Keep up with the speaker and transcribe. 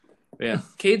Yeah.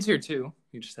 Cade's here too.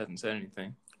 He just hasn't said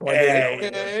anything.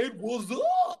 Hey, what's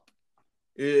up?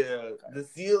 Yeah, the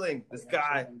ceiling, the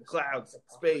sky, clouds,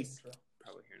 space.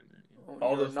 Probably here in a minute.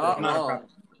 All those not Not a wrong. problem.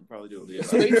 Probably do it.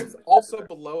 Space is also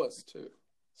below us too.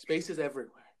 Space is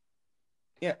everywhere.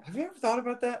 Yeah, have you ever thought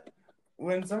about that?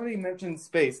 When somebody mentions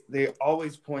space, they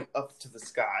always point up to the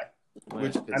sky.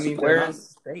 Which, I mean, where is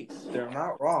space? They're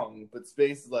not wrong, but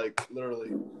space is like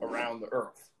literally around the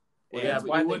Earth. Well, And yeah, that's but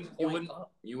why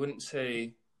you wouldn't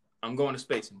say I'm going to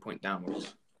space and point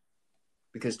downwards.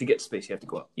 Because to get to space, you have to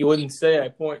go up. You wouldn't say I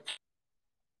point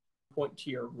to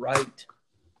your right.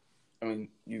 I mean,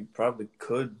 you probably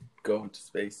could go to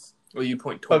space. Well, you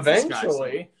point towards the sky.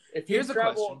 Eventually, if you Here's a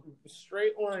travel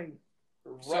straight line,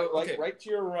 right to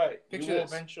your right, Picture you will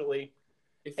this. eventually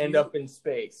If end you- up in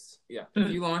space. Yeah.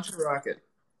 If you launch a rocket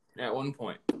at one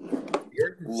point, the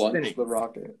Earth is Launch spinning. the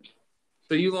rocket.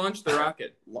 So you launch the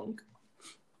rocket,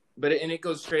 but it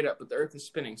goes straight up, but the Earth is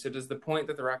spinning. So does the point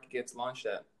that the rocket gets launched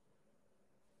at,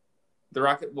 the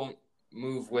rocket won't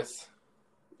move with?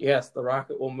 Yes, the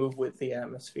rocket will move with the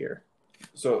atmosphere.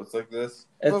 So it's like this.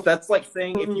 That's like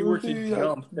saying if you were to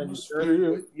jump, then the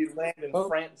Earth you'd land in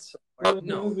France.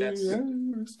 No, that's.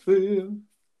 I'm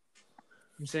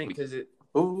saying because the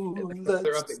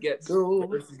further up it gets, the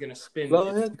Earth is going to spin.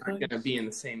 It's not going to be in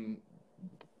the same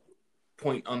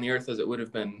point on the Earth as it would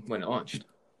have been when it launched.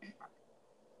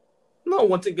 No,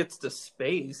 once it gets to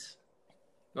space.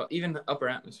 Well, even the upper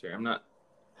atmosphere.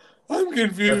 I'm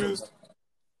confused.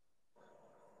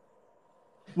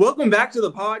 Welcome back to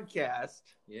the podcast.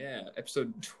 Yeah,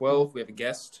 episode 12. We have a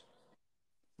guest.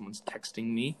 Someone's texting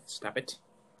me. Stop it.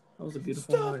 That was a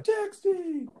beautiful moment.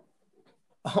 texting.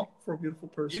 Oh, for a beautiful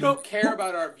person. You don't care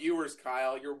about our viewers,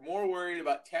 Kyle. You're more worried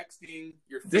about texting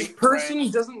your This fake person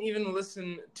friends. doesn't even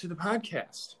listen to the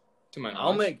podcast. To my knowledge.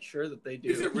 I'll make sure that they do.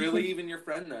 Is it really even your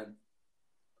friend then?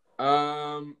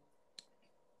 I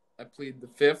plead the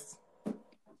fifth.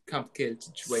 Complicated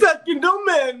situation. Second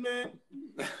Amendment.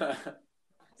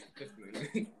 Fifth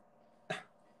Amendment.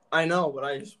 I know, but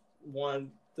I just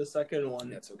wanted the second one.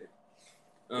 That's okay.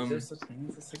 Is there such thing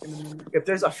as a Second Amendment? If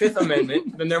there's a Fifth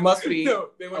Amendment, then there must be No,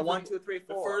 they went a 1, from 2, 3,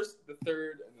 the 4. first, the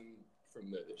third, and then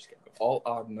from there they just kept going. All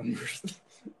odd numbers.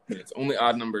 Yeah, it's only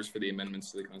odd numbers for the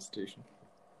amendments to the Constitution.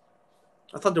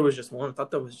 I thought there was just one. I thought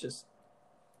there was just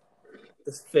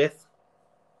the fifth.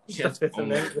 Yeah, The Fifth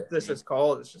only- Amendment. What this is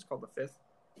called, it's just called the Fifth.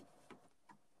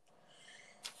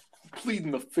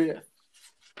 Pleading the fifth.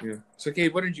 Yeah. So,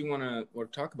 Kate, what did you want to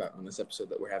talk about on this episode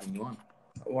that we're having you on?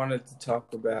 I wanted to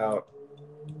talk about,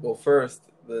 well, first,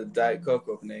 the Diet Coke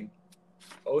opening.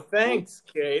 Oh, thanks,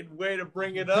 Cade. Way to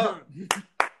bring it up.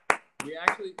 We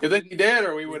actually. You think you did,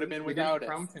 or we would have been we without didn't it?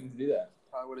 prompt him to do that.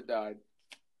 I would have died.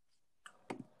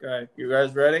 Okay, you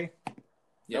guys ready?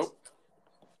 Yes. Nope.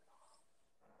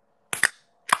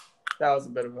 That was a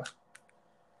bit of a...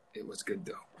 It was good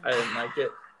though. I didn't like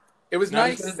it. It was Not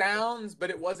nice good. sounds, but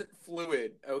it wasn't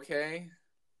fluid, okay?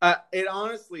 It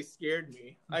honestly scared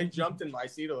me. I jumped in my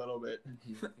seat a little bit.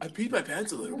 I peed my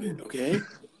pants a little bit, okay?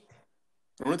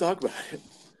 I want to talk about it.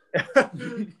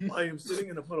 I am sitting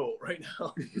in a puddle right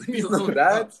now.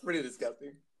 That's pretty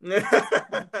disgusting.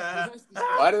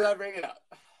 Why did I bring it up?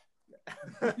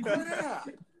 Yeah.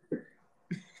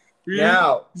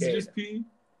 Now, Did you Cade, just pee?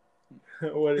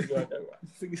 what did you want to talk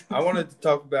about? I wanted to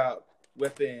talk about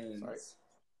weapons,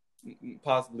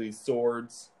 possibly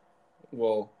swords.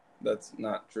 Well, that's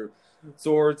not true.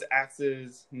 Swords,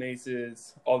 axes,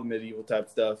 maces, all the medieval type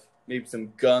stuff. Maybe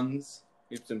some guns,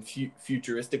 maybe some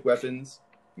futuristic weapons.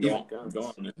 Go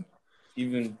on, man.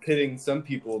 Even pitting some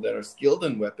people that are skilled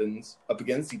in weapons up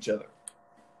against each other.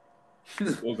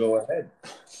 We'll go ahead.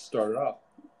 Start it off.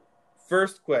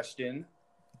 First question.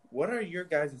 What are your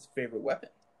guys' favorite weapon?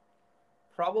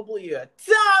 Probably a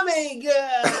Tommy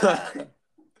gun.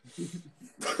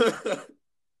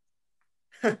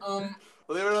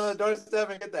 Leave it on the doorstep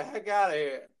and get the heck out of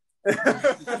here.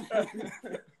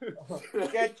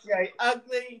 Get your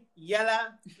ugly, yellow,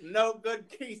 no good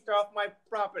keister off my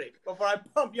property before I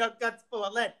pump your guts full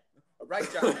of lead. All right,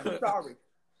 John, I'm sorry.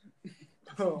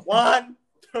 1,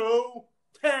 2,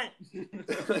 10. He's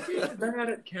bad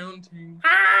at counting.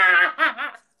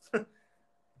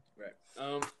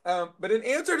 Right. But in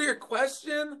answer to your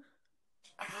question,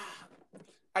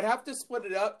 I'd have to split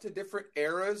it up to different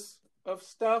eras of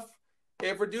stuff.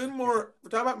 If we're talking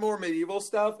about more medieval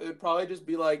stuff, it would probably just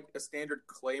be like a standard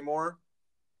claymore.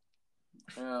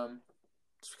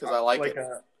 Just because I like it.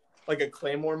 Like a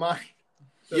claymore mine.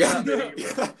 So Yeah. it's not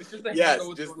medieval. It's just a Yes, handle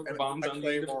with just one of the a bombs on the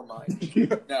end of claymore it.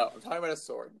 mine. No, I'm talking about a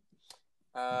sword.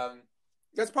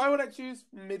 That's probably what I choose.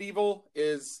 Medieval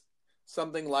is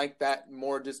something like that,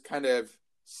 more just kind of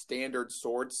standard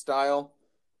sword style.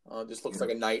 Just looks like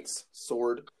a knight's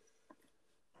sword.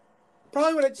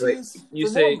 Probably what I choose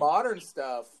more modern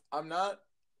stuff. I'm not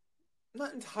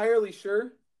entirely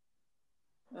sure.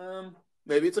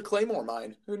 Maybe it's a claymore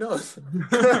mine. Who knows?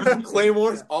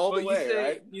 Claymores all the way,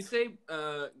 right? You say,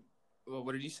 well,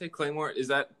 what did you say? Claymore? Is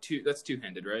that that's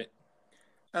two-handed, right?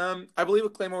 I believe a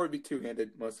claymore would be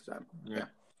two-handed most of the time. Yeah.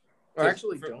 I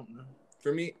actually don't know.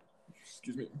 For me,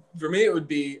 it would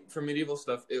be, for medieval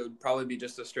stuff, it would probably be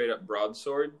just a straight-up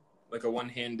broadsword, like a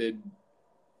one-handed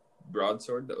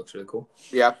broadsword that looks really cool.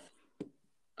 Yeah.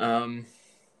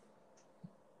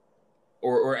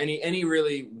 Or any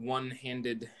really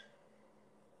one-handed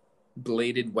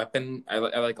bladed weapon. I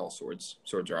like all swords.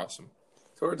 Swords are awesome.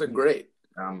 Swords are great.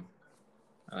 I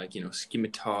like,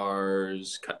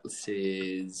 scimitars,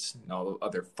 cutlasses, and all the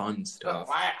other fun stuff.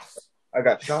 I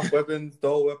got sharp weapons,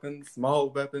 dull weapons, small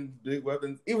weapons, big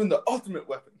weapons, even the ultimate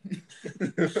weapon.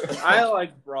 I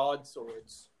like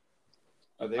broadswords.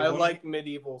 I like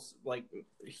medieval, like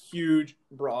huge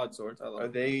broadswords. Are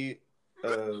they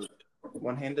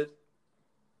one-handed?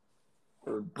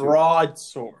 Or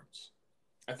broadswords?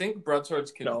 I think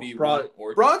broadswords can be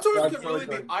broadswords can really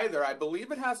be either. I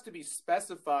believe it has to be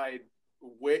specified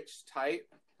which type,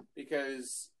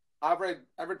 because I've read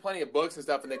plenty of books and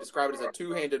stuff, and they describe it as a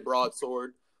two-handed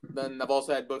broadsword. Then I've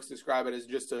also had books describe it as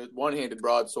just a one-handed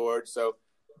broadsword. So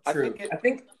true. I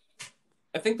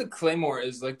think the claymore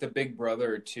is like the big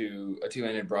brother to a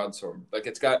two-handed broadsword. Like,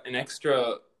 it's got an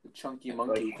extra chunky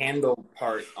monkey handle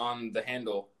part on the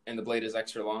handle, and the blade is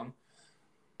extra long.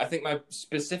 I think my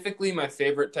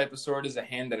favorite type of sword is a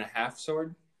hand and a half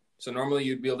sword. So normally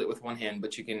you'd wield it with one hand,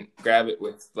 but you can grab it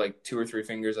with like 2 or 3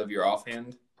 fingers of your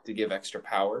offhand to give extra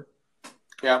power.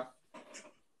 Yeah.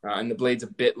 And the blade's a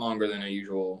bit longer than a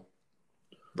usual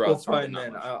broadsword. Well, fine,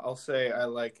 then I'll say I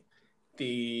like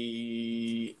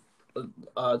the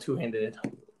two-handed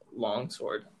long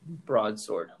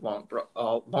broadsword.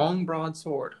 Long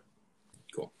broadsword.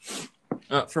 Cool.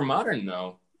 For modern,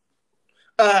 though.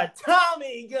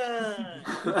 Tommy gun!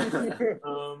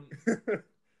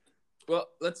 Well,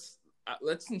 let's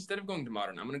instead of going to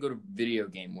modern, I'm going to go to video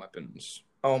game weapons.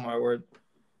 Oh, my word.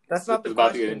 That's not the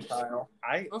about question, Kyle.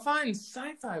 I'll find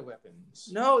sci-fi weapons.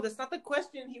 No, that's not the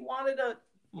question. He wanted a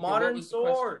modern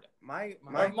sword. Modern.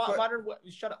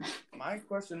 Shut up. My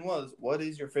question was, what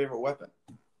is your favorite weapon?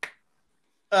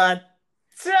 Tommy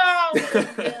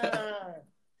gun!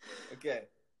 Okay.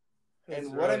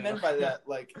 And what I meant by that,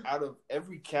 like, out of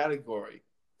every category,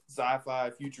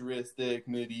 sci-fi, futuristic,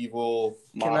 medieval,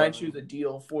 modern. Can I choose a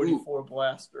DL-44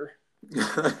 blaster?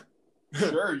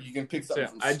 Sure, you can pick something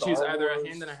from Star I'd choose either Wars, a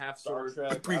hand and a half sword.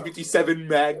 A .357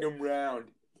 Magnum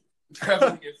round.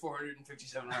 Traveling at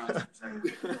 457 rounds per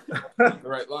second. The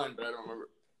right line, but I don't remember.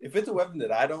 If it's a weapon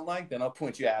that I don't like, then I'll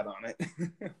point you out on it.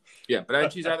 Yeah, but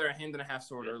I'd choose either a hand and a half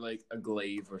sword or like a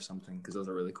glaive or something, because those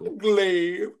are really cool.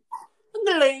 Glaive.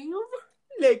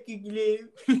 Like a glaive.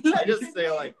 I just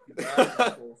say like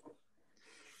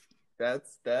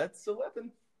that's a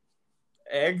weapon.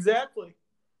 Exactly.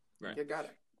 Right. You got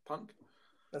it, punk.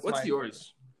 What's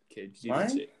yours, kid?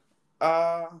 Mine?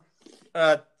 Okay,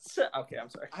 I'm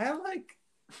sorry. I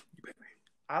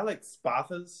like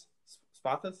Spathas.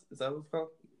 Spathas? Is that what it's called?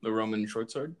 The Roman short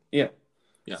sword? Yeah.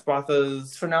 Spathas.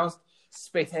 It's pronounced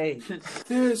Spathe.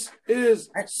 This is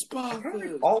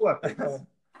Spathas. All weapons.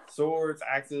 Swords,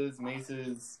 axes,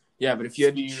 maces. Yeah, but if you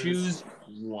had to choose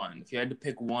one, if you had to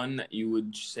pick one that you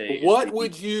would say, what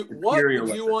would you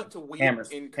want to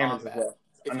wield in combat? Well.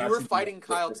 If you were fighting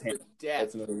Kyle to the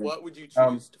death, what would you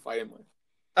choose to fight him with?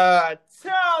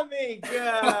 Tommy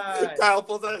gun! Kyle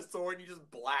pulls out a sword and you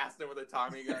just blast him with a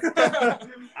Tommy gun.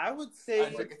 I would say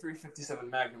I'd like a .357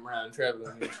 Magnum round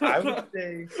traveling. I would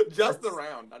say just the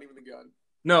round, not even the gun.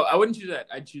 No, I wouldn't choose that.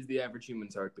 I'd choose the average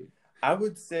human's heartbeat. I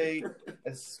would say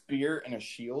a spear and a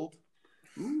shield.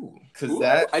 Ooh, because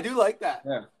that I do like that.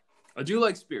 Yeah, I do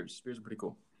like spears. Spears are pretty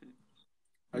cool.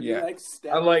 I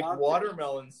like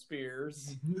watermelon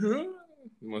spears. The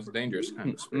most dangerous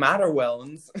kind of spear.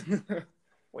 Matterwellens.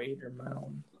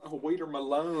 Watermelon. Oh,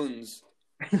 Watermelons.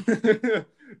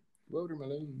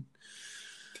 Watermelon.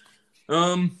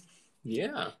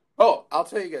 Yeah. Oh, I'll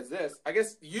tell you guys this. I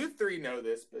guess you three know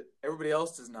this, but everybody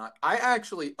else does not. I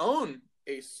actually own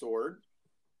a sword.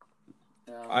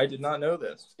 I did not know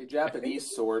this. A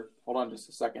Japanese sword. Hold on just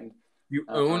a second. You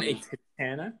own a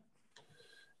katana?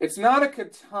 It's not a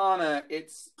katana.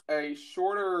 It's a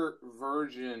shorter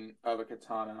version of a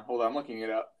katana. Hold on, I'm looking it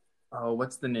up. Oh,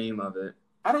 what's the name of it?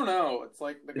 I don't know. It's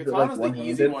like the katana's the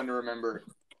easy one to remember.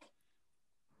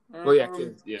 Oh, yeah,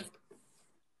 kids. Yeah.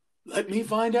 Let me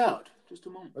find out. Just a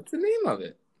moment. What's the name of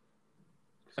it?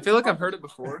 I feel like I've heard it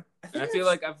before, and I feel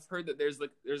like I've heard that there's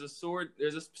a sword,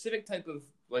 there's a specific type of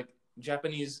like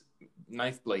Japanese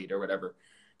knife blade or whatever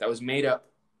that was made up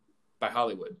by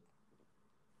Hollywood,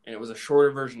 and it was a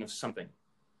shorter version of something,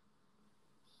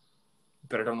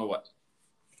 but I don't know what,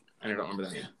 and I don't remember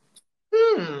the name.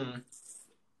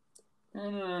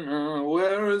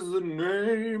 Where is the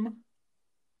name?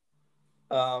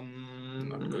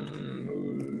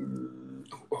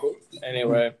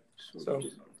 Anyway, so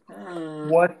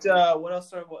what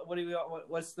else? What do we?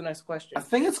 What's the next question? I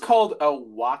think it's called a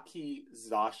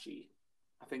wakizashi.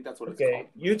 I think that's what it's Okay, called.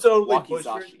 you totally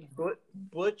Wakizashi.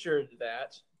 butchered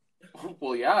that.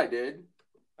 Well, yeah, I did.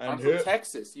 I'm from And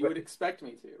Texas. You would expect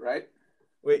me to, right?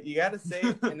 wait, you gotta say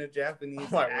it in a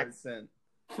Japanese accent.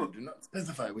 Do not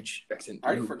specify which accent. I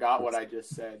already forgot what I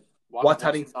just said.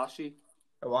 Watari- Wakizashi.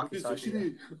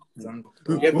 Wakizashi.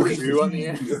 You get the U on the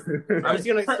end. I'm just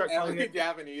gonna start calling Every it.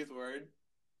 Japanese word.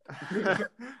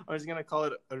 I'm just gonna call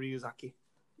it a Ryuzaki.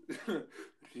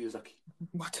 Ryuzaki.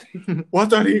 What?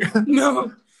 What are you?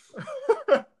 No.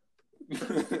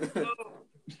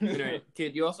 Anyway,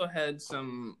 kid, you also had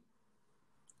some.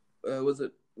 Was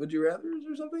it Would You Rather's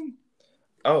or something?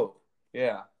 Oh,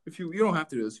 yeah. If you don't have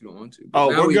to do this, if you don't want to. Oh,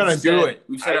 now we're we've gonna said do it.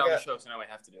 We've said it on the got- show, so now we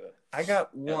have to do it. I got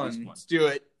At least one. one. Let's do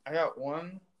it. I got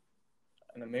one,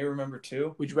 and I may remember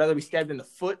two. Would you rather be stabbed in the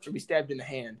foot or be stabbed in the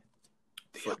hand?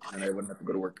 Foot, and I wouldn't have to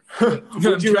go to work.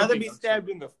 Would you rather joking, be I'm stabbed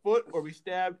in the foot or be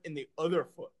stabbed in the other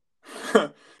foot?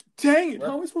 Dang it!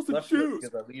 How am I supposed to Left foot, choose?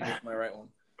 because I lead with my right one.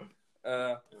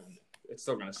 It's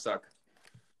still gonna suck.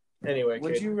 Anyway,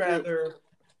 Would kid. you rather?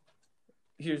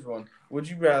 Here's one. Would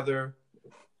you rather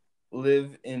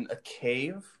live in a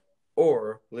cave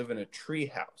or live in a tree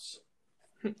house?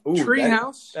 Ooh, Tree that-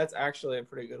 house? That's actually a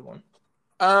pretty good one.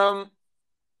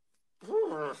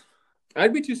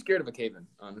 I'd be too scared of a cave-in,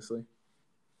 honestly.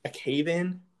 A cave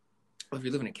in? Well, if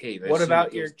you live in a cave, I What assume about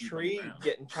it your goes deep tree underground.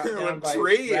 getting chopped A down by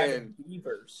tree rabid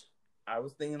beavers? I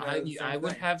was thinking that. was the same I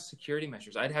would thing. have security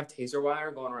measures. I'd have taser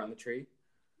wire going around the tree.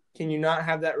 Can you not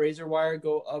have that razor wire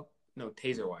go up? No,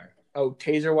 taser wire. Oh,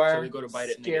 taser wire. they go to bite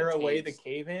it and they scare get away the tased.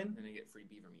 cave in. And they get free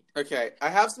beaver meat. Okay, I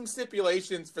have some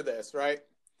stipulations for this, right?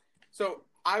 So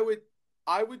I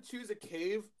would choose a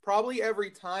cave probably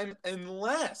every time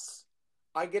unless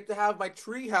I get to have my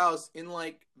tree house in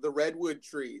like the redwood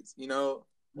trees, like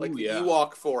Ooh, the yeah.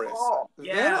 Ewok forest.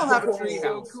 Then I'll have a tree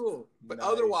house. cool. But Nice.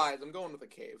 otherwise, I'm going with a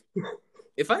cave.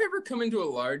 If I ever come into a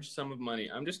large sum of money,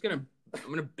 I'm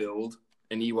gonna build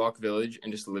an Ewok village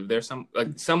and just live there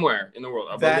somewhere in the world.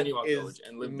 I'll build That an Ewok is- village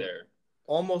and live there.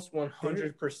 Almost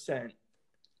 100%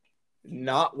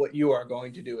 not what you are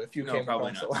going to do if you No, came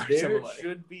probably across a not. large sum of There money.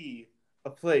 should be a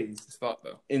place It's thought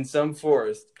though. in some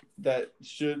forest that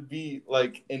should be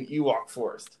like an Ewok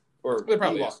forest or There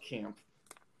probably Ewok is. camp.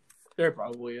 There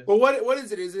probably is. Well, what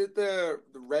is it? Is it the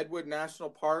Redwood National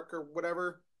Park or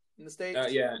whatever in the States?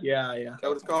 Yeah. Yeah. Is that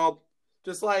what it's called?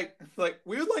 Just like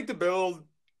we would like to build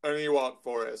an Ewok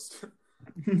forest.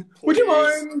 Would you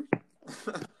Please.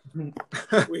 mind?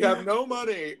 We have no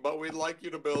money, but we'd like you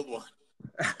to build one.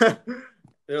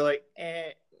 They're like,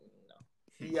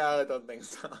 Yeah, I don't think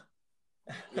so.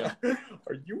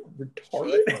 Are you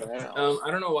retarded?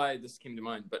 I don't know why this came to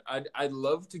mind, but I'd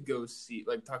love to go see,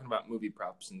 like, talking about movie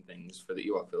props and things for the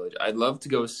Ewok village. I'd love to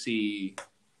go see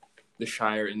the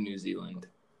Shire in New Zealand.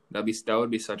 That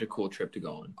would be such a cool trip to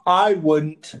go on. I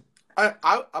wouldn't. I've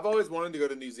always wanted to go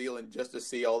to New Zealand just to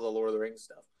see all the Lord of the Rings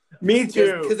stuff. Me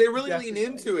too. Because they really lean Definitely.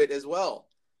 into it as well.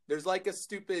 There's like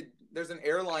there's an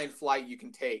airline flight you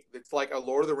can take. It's like a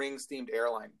Lord of the Rings themed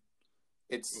airline.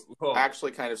 It's Cool.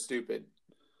 actually kind of stupid.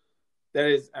 That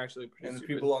is actually pretty And the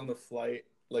stupid. people on the flight,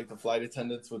 like the flight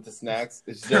attendants with the snacks,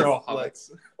 it's They're just all like,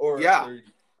 hobbits. or Yeah.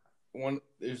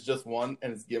 there's just one,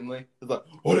 and it's Gimli. It's like,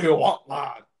 what do you want,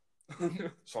 lad?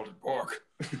 Salted pork.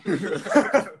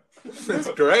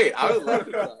 That's great. I would love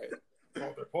to try it.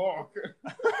 Salted pork.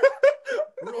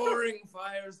 Roaring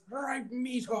fires, ripe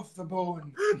meat off the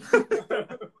bone.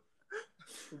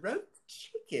 Red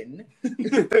chicken.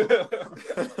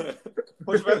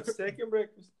 What about steak and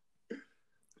breakfast?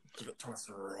 Give it to us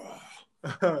raw.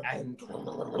 And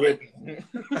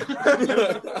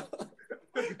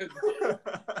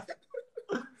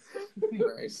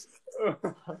Nice.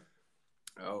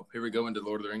 Oh, here we go into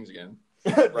Lord of the Rings again.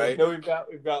 Right. No, we've got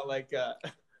like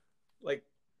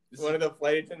one of the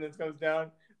flight attendants comes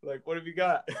down. Like, what have you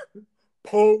got?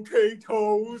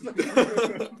 Potatoes. They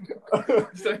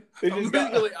I'm just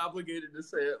got- legally obligated to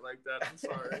say it like that. I'm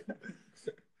sorry.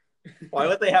 Why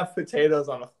would they have potatoes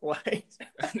on a flight?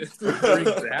 It's the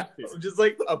drinks after. Just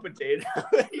like a potato.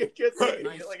 You just Right. eat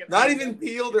it like an Not onion. even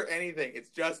peeled or anything. It's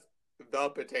just the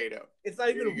potato. It's not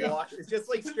Here even you go. washed. It's just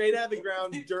like straight out of the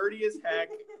ground, dirty as heck.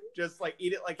 Just like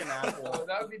eat it like an apple.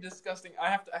 That would be disgusting.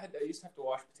 I used to have to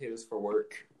wash potatoes for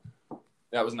work.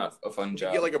 That was not a fun You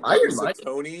job. get like a I didn't box of like it.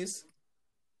 Tony's.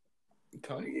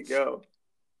 There you Conies? go.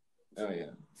 Oh yeah.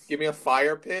 Give me a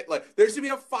fire pit. Like there should be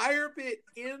a fire pit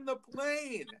in the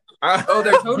plane. Oh,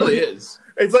 there totally is.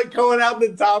 It's like going out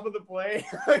the top of the plane.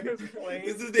 Like it's plane.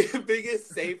 This is the biggest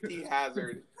safety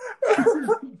hazard.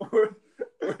 or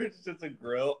it's just a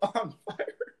grill on fire.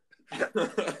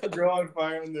 A grill on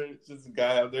fire, and there's just a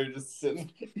guy out there just sitting.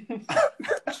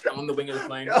 On the wing of the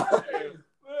plane.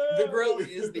 The grill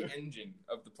is the engine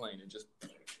of the plane. It just.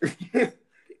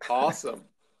 Awesome.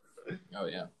 Oh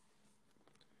yeah.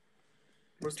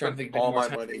 We're Trying to spending think all of more my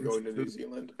time. money going to New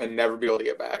Zealand and never be able to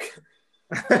get back.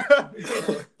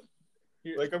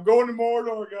 Like, I'm going to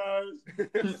Mordor,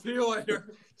 guys. See you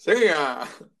later. See ya.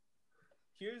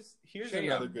 Here's Say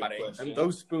another yeah, good buddy. question. And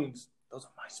those spoons, those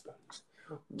are my spoons.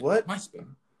 What My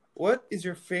spoon. What is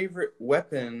your favorite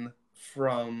weapon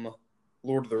from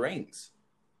Lord of the Rings?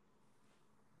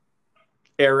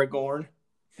 Aragorn.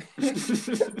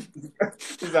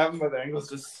 He's having my angles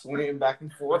just swinging back and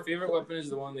My forth. favorite weapon is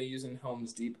the one they use in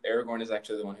Helm's Deep. Aragorn is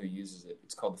actually the one who uses it.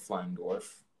 It's called the Flying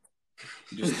Dwarf.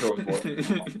 You just throw a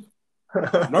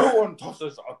dwarf. No one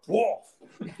touches a dwarf.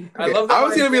 I love that. I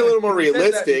was line. gonna be a little more He said that,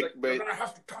 he's realistic, like, but you're gonna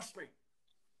have to trust me.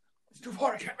 It's too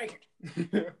far. I can't make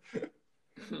it.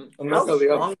 Unless How the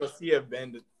strong must he have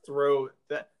been to throw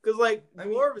that? Because like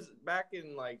dwarves back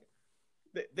in like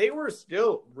they were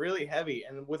still really heavy,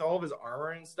 and with all of his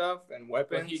armor and stuff and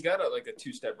But weapons, he got a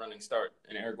 2-step running start,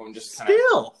 and Aragorn just kind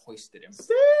Still. of hoisted him.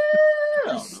 still.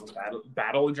 I don't know,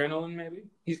 battle adrenaline, maybe.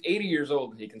 He's 80 years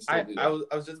old, and he can still do that. I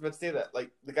was just about to say that.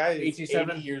 Like, the guy is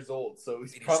 87. 80 years old, so he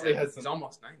 87. probably has He's some.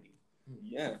 almost 90.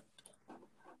 Yeah.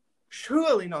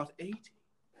 Surely not 80.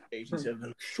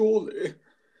 87. surely.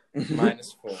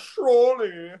 Minus 4.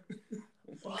 Surely.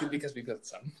 Because we built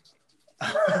some.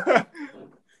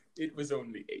 It was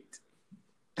only 8.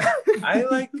 I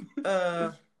like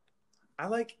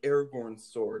Aragorn's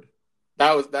sword.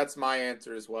 That's my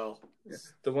answer as well.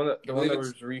 The one that I believe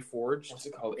was reforged. What's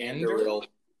it called? Anduril.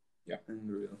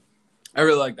 Unreal. I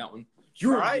really like that one.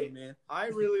 You're Right. a good man. I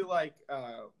really like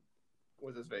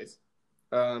what's his face?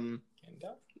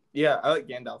 Gandalf? Yeah, I like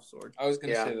Gandalf's sword, I was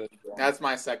going to Yeah. say that. That's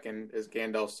my second is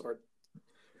Gandalf's sword.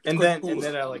 and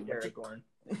then I like Aragorn.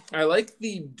 I like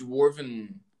the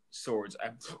dwarven swords.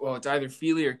 It's either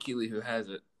Feely or Keely who has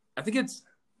it. I think it's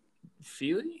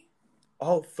Feely.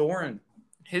 Oh, Thorin.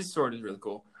 His sword is really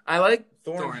cool. I like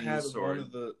Thorin Thorin's had sword, one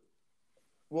of the.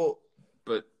 Well,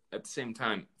 but at the same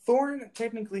time, Thorin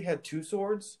technically had two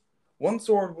swords. One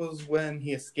sword was when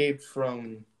he escaped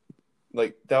from,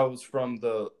 like, that was from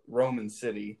the Roman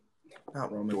city,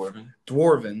 not Roman, dwarven.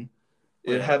 Dwarven.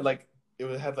 Yeah. It had like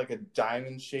a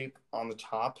diamond shape on the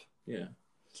top, Yeah,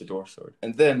 it's a dwarf sword.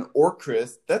 and then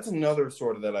Orcrist. That's another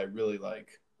sword that I really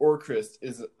like. Orcrist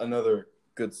is another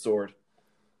good sword.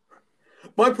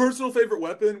 My personal favorite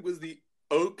weapon was the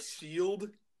oak shield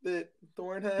that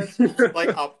Thorin has. Like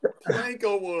a plank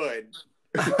of wood.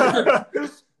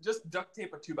 Just duct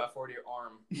tape a 2x4 to your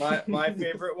arm. My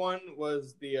favorite one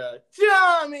was the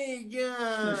Tommy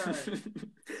gun.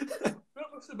 That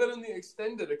must have been in the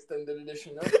extended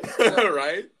edition.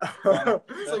 Right?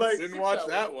 Like, Didn't watch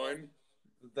that one.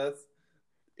 That's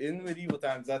in medieval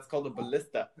times. That's called a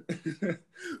ballista.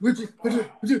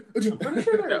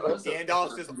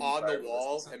 Gandalf's just on the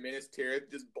wall, and Minas Tirith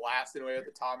just blasting away with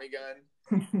the Tommy gun.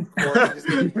 Thorin just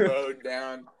getting mowed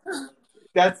down.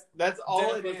 That's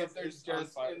all Death it with is. a It's thirst on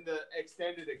just fire. in the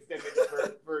extended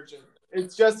version.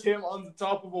 It's just him on the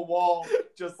top of a wall,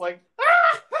 just like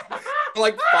For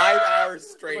like 5 hours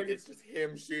straight, it's just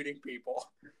him shooting people.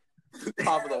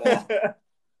 Top of the wall.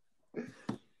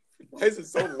 Why is it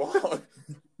so long?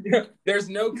 There's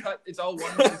no cut. It's all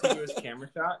one continuous camera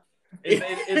shot. It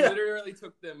literally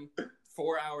took them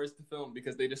 4 hours to film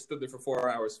because they just stood there for 4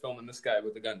 hours filming this guy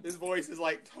with a gun. His voice is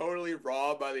like totally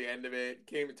raw by the end of it.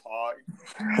 Can't even talk.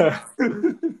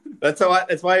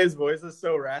 That's why his voice is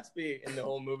so raspy in the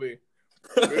whole movie.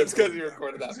 It's because he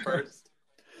recorded that first.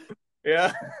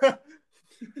 Yeah. I'm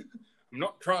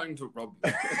not trying to rob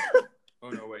you. Oh,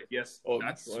 no, wait. Yes, Oh,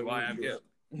 that's why why I'm would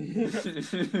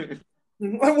here.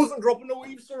 I wasn't dropping no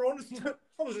Easter on this.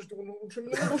 I was just doing a little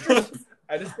trimming the bushes.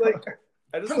 I just like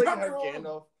how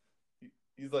Gandalf.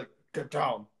 He's like, get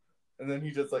down, and then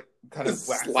he just like kind of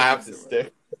whacks Slaps him with his him.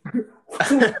 stick.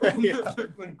 Yeah.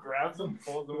 Then grabs him,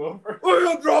 pulls him over. I'm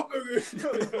not dropping it.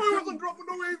 I wasn't dropping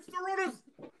no Easter on us.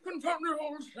 Confounded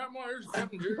horse, Samwise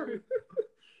Gamgee.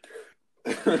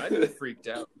 I'd be freaked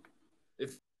out.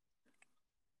 If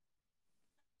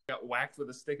got whacked with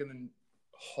a stick and then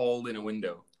hauled in a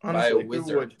window. Honestly, By a who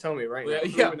wizard. would? Tell me right now. Who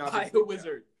Yeah, would not by be a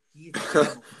wizard. He's a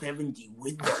level 70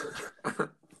 wizard.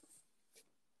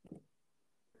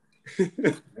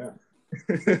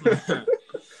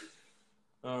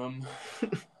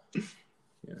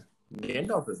 Yeah.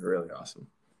 Gandalf is really awesome.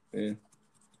 Yeah.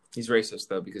 He's racist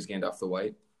though because Gandalf the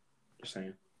White. Just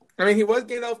saying. I mean, he was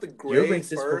Gandalf the Grey. You're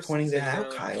racist for first, pointing that and,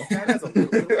 out, Kyle. that has a little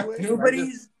bit of weight.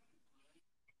 Nobody's.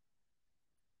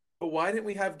 But why didn't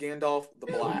we have Gandalf the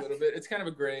A Black? little bit. It's kind of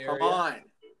a gray area. Come on.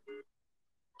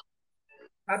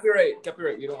 Copyright.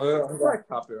 You don't. It's not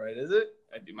copyright, is it?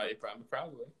 I do my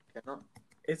probably.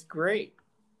 It's great.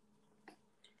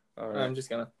 All right. I'm just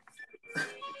gonna.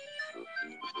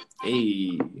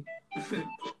 Hey.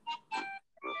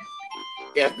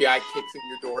 The FBI kicks in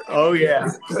your door. Oh yeah.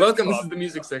 Welcome. This is the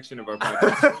music section of our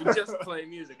podcast. We just play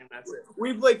music and that's it.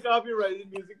 We play copyrighted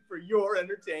music for your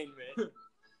entertainment.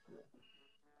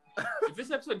 If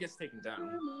this episode gets taken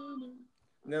down,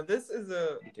 Now this is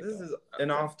an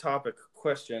off-topic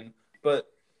question, but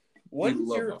what We is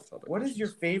love your off-topic what is questions. your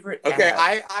favorite Okay,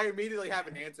 ad I immediately have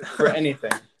an answer for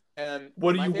anything? And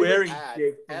What my are you favorite wearing, ad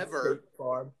Jake? from ever State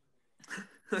Farm?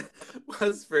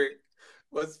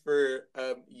 was for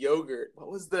yogurt. What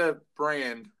was the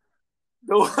brand?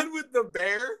 The one with the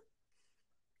bear.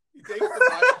 He takes the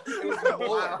bite. It was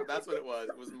Molar. That's what it was.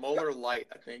 It was Molar Light,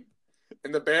 I think.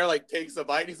 And the bear like takes a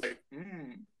bite. And he's like,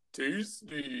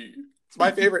 tasty. It's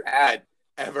my favorite ad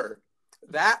ever.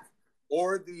 That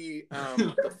or the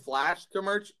Flash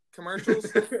commercials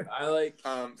I like.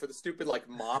 for the stupid like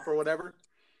mop or whatever.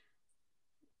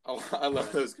 Oh, I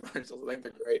love those commercials. I think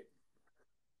they're great.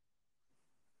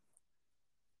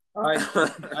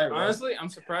 Honestly, I'm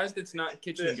surprised it's not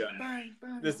Kitchen Gun.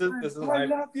 This is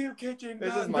my you, kitchen.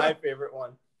 this is my favorite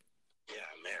one. Yeah,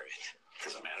 I'm married.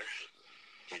 Doesn't matter.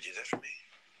 You do that for me?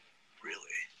 Really?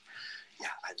 Yeah,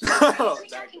 I do. Oh,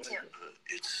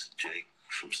 It's Jake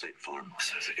from State Farm.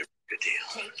 Sounds like a good deal.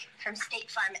 Jake from State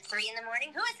Farm at 3 a.m.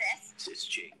 Who is this? It's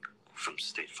Jake from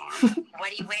State Farm. What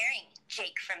are you wearing,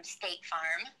 Jake from State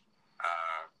Farm?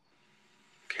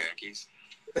 Khakis.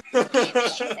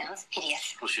 She sounds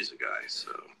hideous. Well, she's a guy,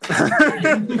 so.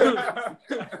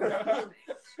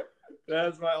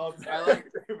 That's my all I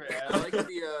like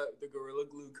the Gorilla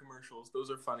Glue commercials. Those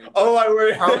are funny. Oh, I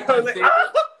wear. Probably I was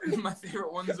like, my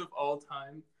favorite ones of all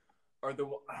time are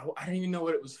I don't even know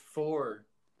what it was for.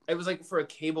 It was like for a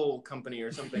cable company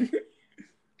or something.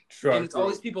 And it's all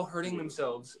these people hurting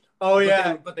themselves. Oh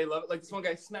yeah. But they love it. Like this one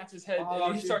guy smacks his head Oh,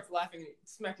 and he dude. starts laughing and he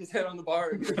smacked his head on the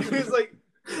bar. He's like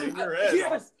in your head.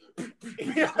 Yes.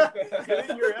 Yeah, get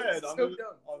in your head on So the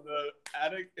dumb. on the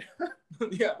attic.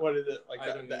 Yeah. What is it? Like I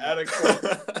don't the know. attic.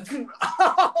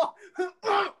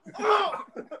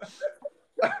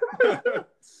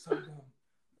 So dumb.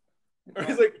 Or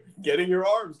he's like, getting your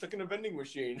arm stuck in a vending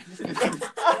machine.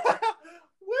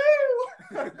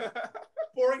 Woo!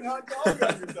 Pouring hot dog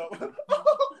on yourself.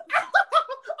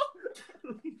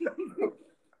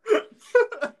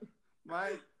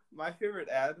 My favorite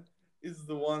ad is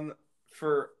the one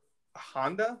for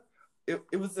Honda.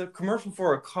 It was a commercial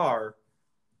for a car,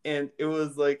 and it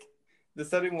was like the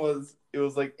setting was it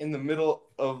was like in the middle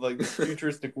of like this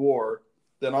futuristic war.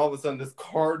 Then all of a sudden this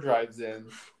car drives in,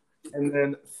 and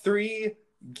then 3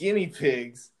 guinea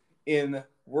pigs in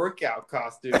workout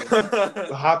costumes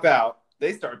hop out.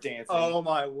 They start dancing. Oh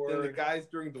my Then the word. guys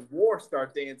during the war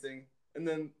start dancing, and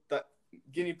then the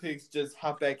guinea pigs just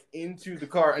hop back into the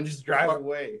car and just drive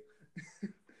away.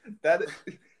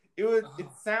 It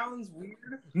sounds weird.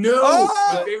 No,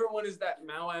 Oh! my favorite one is that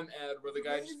Mauam ad where the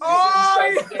guy just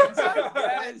Oh, starts dancing.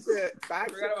 That's it. Back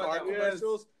to Forgot about car that one.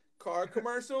 commercials. Car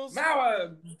commercials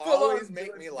Mauam always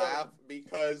make me laugh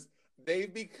because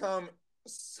they've become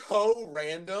so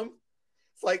random.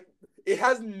 It's like it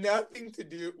has nothing to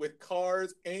do with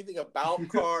cars, anything about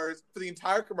cars. For the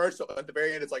entire commercial, at the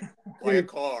very end, it's like, buy a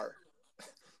car.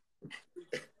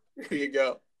 Here you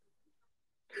go.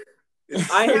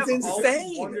 I have It's always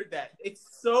insane. wondered that. It's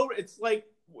like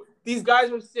these guys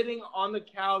are sitting on the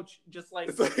couch just like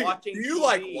It's like, watching do you TV,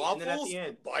 like and then at waffles? the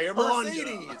end, Buy a Honda.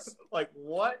 Mercedes. like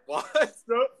what? What?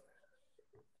 So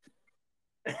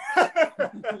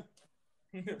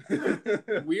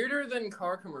Weirder than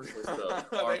car commercials though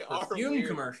are They are perfume weird.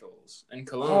 commercials and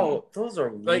cologne. Oh, those are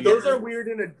weird. Like, those are weird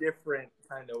in a different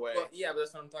kind of way. Well, yeah, but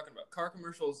that's what I'm talking about. Car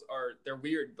commercials they're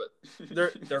weird, but They're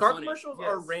car funny. commercials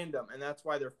Are yes. random, and that's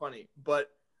why they're funny.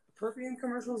 But perfume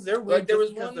commercials. They're weird. Like, there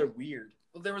just was because one- they're weird.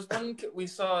 Well, there was one we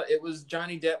saw. It was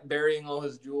Johnny Depp burying all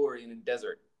his jewelry in a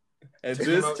desert. And To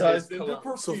this promote ties his into cologne.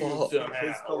 perfume Saval. somehow.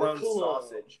 his cologne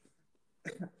sausage.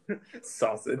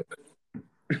 Sausage.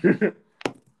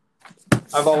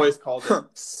 I've always called it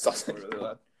Sausage.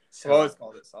 I've always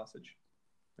called it sausage.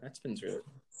 That spins really.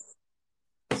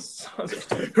 Sausage.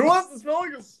 Who wants to smell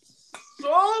like a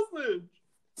sausage?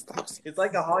 Stop. It's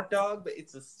like a hot dog, but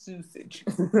it's a sausage.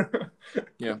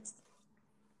 Yeah.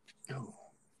 Oh.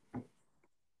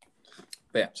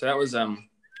 But yeah, so that was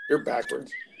You're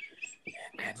backwards.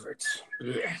 adverts.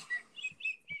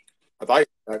 I thought you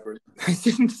were backwards. I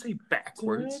didn't say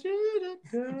backwards.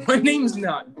 My name's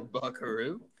not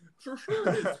Buckaroo.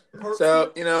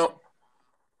 So,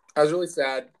 I was really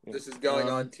sad. This is going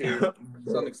on to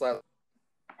something slightly.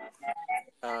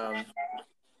 I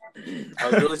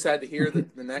was really sad to hear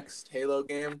that the next Halo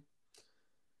game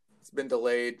has been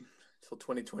delayed till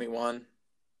 2021.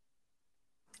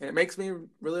 And it makes me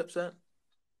really upset.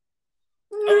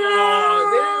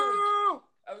 Oh, dude.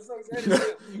 I was so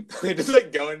excited. They just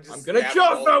like go and just I'm gonna snap kill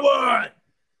all- someone!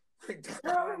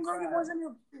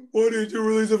 Why didn't you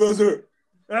release a buzzer?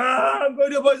 I'm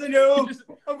going to poison you!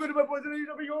 I'm going to poison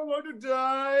you! You're going to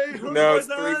die! No, it's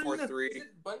Poison! 343. Is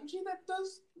it Bungie that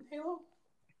does Halo?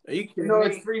 Are you kidding No, me?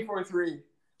 it's 343.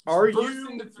 Are Burst you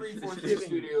into 343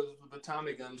 studios with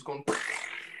atomic guns going.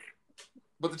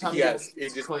 But the Tommy Yes, guns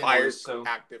it just claymores, fires so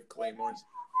active claymores.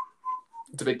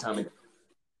 it's a big Tommy.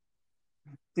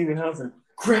 Steven Hauser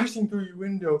crashing through your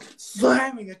window,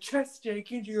 slamming a chest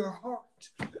stake into your heart.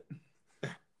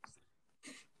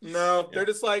 No, they're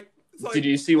just like. It's like Did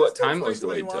you see what it's still time it was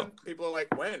delayed 2021. People are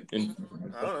like, when? In-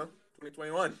 I don't know.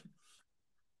 2021.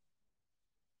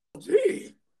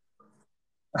 Gee.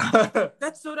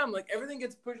 That's so dumb. Like everything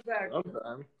gets pushed back.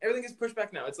 Everything gets pushed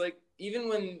back now. It's like even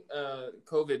when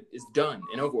COVID is done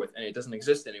and over with and it doesn't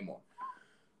exist anymore,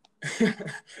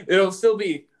 it'll still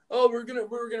be. Oh, we're gonna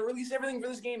release everything for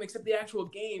this game except the actual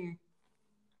game.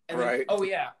 And then, Right. oh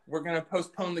yeah, we're gonna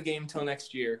postpone the game till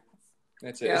next year.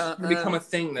 That's it. Yeah, It's gonna become a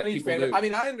thing that people do. I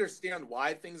mean, I understand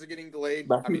why things are getting delayed.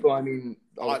 By people, I mean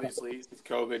obviously, it's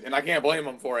COVID, and I can't blame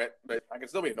them for it, but I can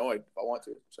still be annoyed if I want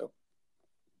to. So,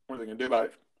 what are they going to do about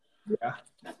it? Yeah.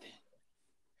 Nothing.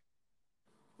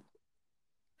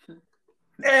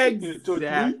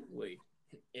 Exactly.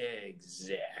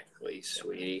 Exactly,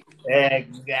 sweetie.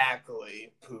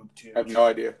 Exactly. Poop tube. I have no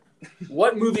idea.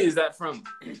 What movie is that from?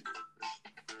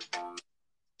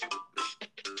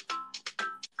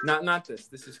 Not this.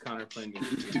 This is Connor playing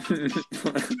music.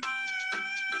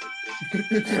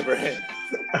 Never hit.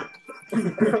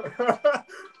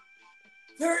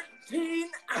 13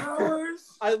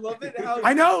 hours. I love it how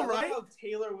I know, love right? How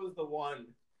Taylor was the one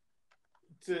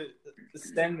to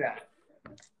send that.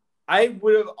 I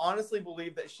would have honestly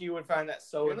believed that she would find that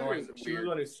so Taylor annoying. is She was weird. the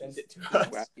one who sent it to us.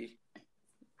 Wacky.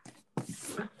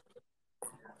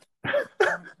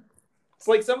 It's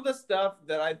like some of the stuff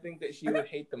that I think that she would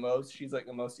hate the most, she's like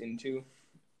the most into.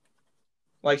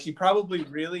 Like she probably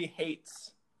really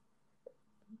hates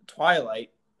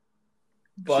Twilight,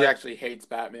 but She actually hates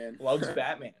Batman. loves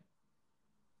Batman.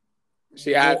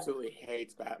 She absolutely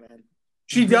hates Batman.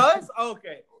 She does?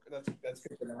 Okay. That's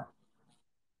good to know.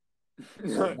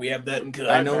 We have that in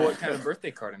common. I know what kind of birthday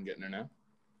card I'm getting her now.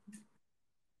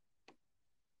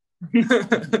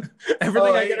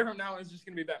 Everything I get her from now is just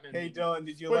gonna be Batman. Hey Dylan,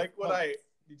 did you like what I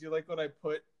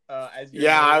put as your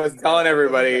Yeah, note I was in the- telling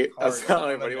everybody- that I was card,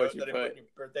 telling the everybody note what you that I put. in your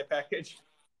birthday package.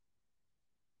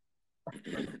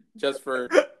 Just for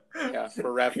Here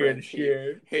reference. to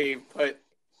share. He put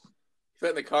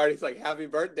in the card. He's like, "Happy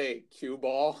birthday, cue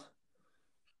ball."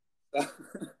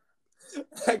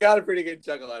 I got a pretty good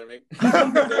chuckle out of me.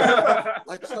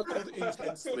 I chuckled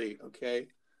intensely. Okay.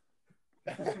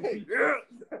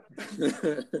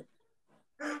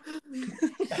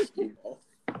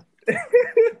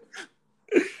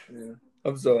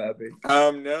 I'm so happy.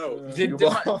 No. Did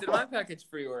my package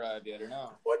for you arrive yet or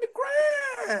no? What the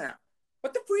crap?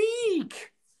 What the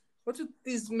freak? What's with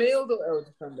these mail? Oh,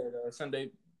 it's Sunday though. Sunday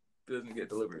doesn't get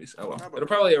deliveries. Oh well, it'll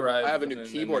probably arrive. I have a new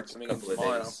within the keyboard next coming in couple of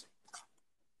tomorrow. days.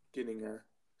 Getting a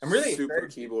I'm really super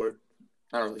excited. keyboard.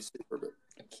 Not really super, but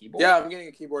A keyboard? yeah, I'm getting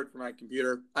a keyboard for my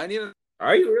computer. I need a.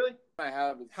 Are you really? I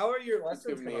have. How are your It's lessons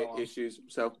giving coming me along? issues,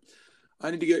 so I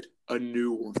need to get a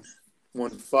new one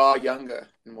far younger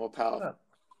and more powerful.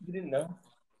 You didn't know?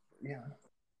 Yeah.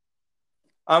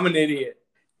 I'm an idiot.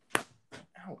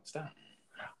 Ow, stop.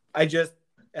 I just.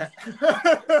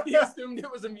 He assumed it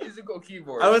was a musical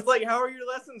keyboard. I was like, "How are your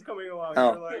lessons coming along?"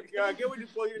 Oh. You're like, "Yeah, I get when you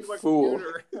plug it into my Fool.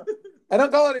 computer." I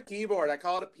don't call it a keyboard. I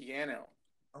call it a piano.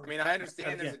 I mean, I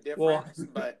understand there's a Okay. difference, Well-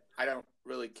 but I don't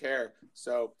really care.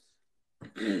 So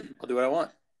I'll do what I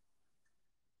want.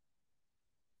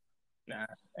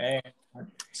 Hey.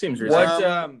 Seems What?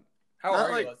 reasonable. How Not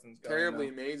are like your lessons going? Terribly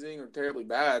though? amazing or terribly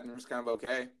bad. I'm just kind of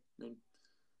okay. I mean,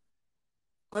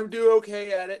 I'm doing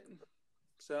okay at it.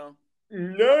 So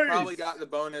Nice. probably got the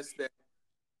bonus that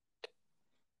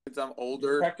since I'm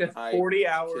older, Practice I 40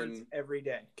 hours can every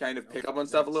day. kind of pick up on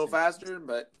stuff a little faster,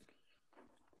 but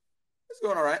it's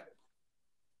going all right.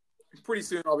 Pretty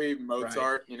soon I'll be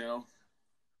Mozart, you know.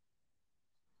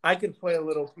 I could play a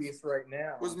little piece right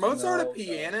now. Was Mozart a No.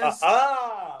 pianist?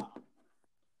 Aha!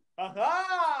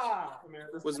 Aha!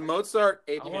 Was Mozart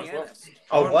a I want- pianist?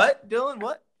 Oh, what, Dylan?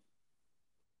 What?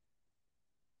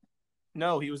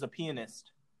 No, he was a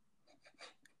pianist.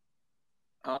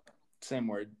 Same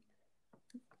word.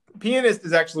 Pianist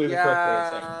is actually the correct way to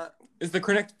say it. Yeah, Is the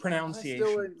correct I still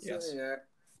pronunciation? wouldn't Yes. say that.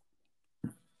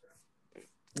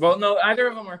 Well, no, either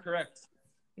of them are correct.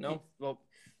 No, well,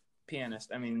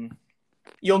 pianist. I mean,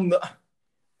 You'll know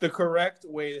the correct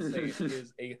way to say it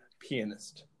is a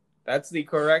pianist. That's the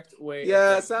correct way.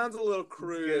 Yeah, it to say sounds a little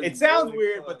crude. it sounds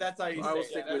weird, but that's how you I say will it.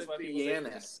 stick That's with why people say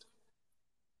pianist.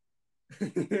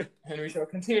 Henry shall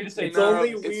continue to say It's No,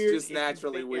 only it's weird. just if you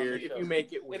naturally think- weird. if you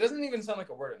make it It weird. doesn't even sound like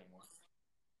a word anymore.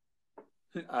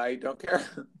 I don't care.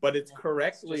 But it's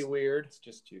correctly Just- weird. It's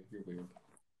just you. You're weird.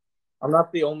 I'm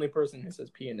not the only person who says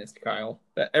pianist, Kyle.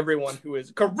 That everyone who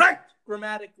is correct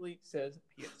grammatically says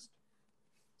pianist.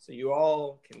 So you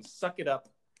all can suck it up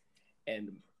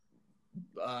and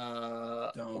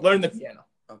learn the piano.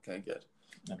 Okay, good.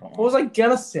 I don't What was I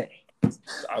gonna say?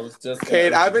 I was just. Kate,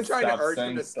 gonna I've been trying to stop urge him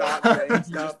saying to stuff. stop saying stuff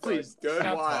Just for a please good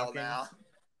stop while talking. now.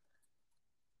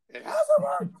 It hasn't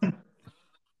worked.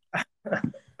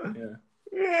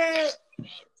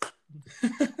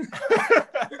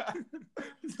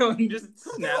 Someone just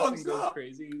snaps on, and goes stop.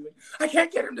 crazy. He's like, I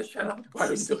can't get him to shut up. Why are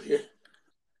we still here?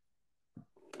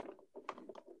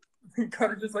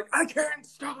 Connor's just like, I can't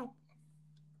stop.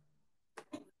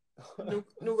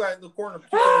 New guy in the corner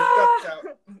pulling his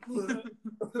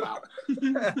guts out.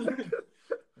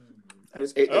 I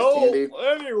just ate this candy.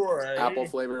 Anyway. Apple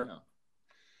flavor. No.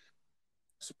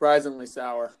 Surprisingly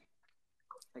sour.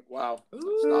 Like, wow.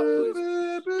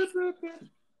 Stop, please.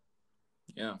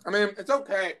 Yeah. I mean, it's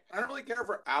okay. I don't really care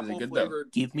for apple good, though?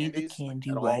 flavored. Give me the candies candy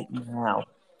at all. right now.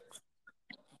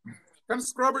 What kind of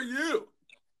scrub are you?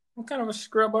 What kind of a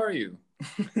scrub are you?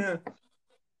 Well,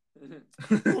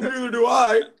 neither do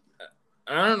I.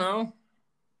 I don't know.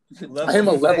 I am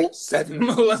a level 7. I'm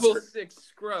a level 6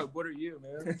 scrub. What are you,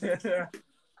 man?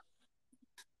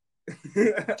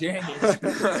 Dang it.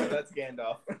 That's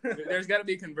Gandalf. There's got to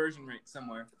be a conversion rate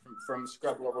somewhere from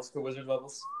scrub levels to wizard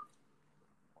levels.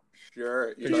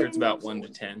 Sure. Pretty sure it's about 1 to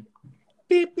 10.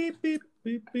 Beep, beep, beep,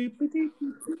 beep, beep, beep, beep,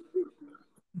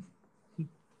 beep.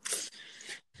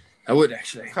 I would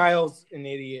actually. Kyle's an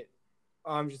idiot.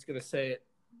 I'm just gonna say it,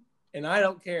 and I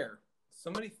don't care.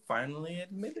 Somebody finally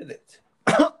admitted it.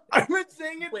 I've been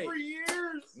saying it Wait. for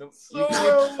years. No, So you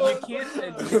can't I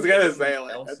admit was gonna say, someone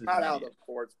like, else that's is not an how the idiot.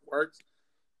 force works.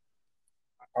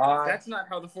 That's not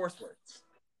how the force works.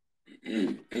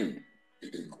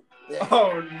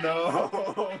 Oh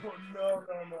no! No!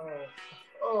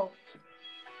 Oh.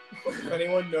 If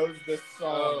anyone knows this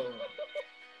song,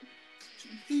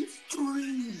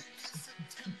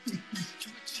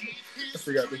 I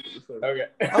forgot this episode. Okay.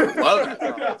 I love that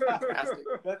song. It's fantastic.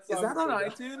 That Is that song's on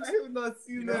good. iTunes? I have not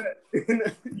seen that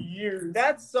in years.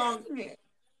 That song.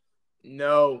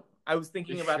 No, I was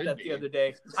thinking It about should that be. the other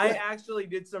day. I actually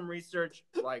did some research,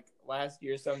 like last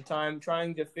year sometime,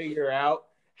 trying to figure out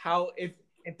how if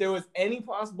there was any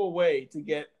possible way to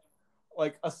get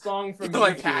like a song from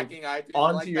Like YouTube hacking iTunes.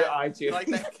 onto like your that, iTunes. Like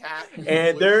that cat. in the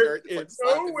And blue there shirt that's, like, is no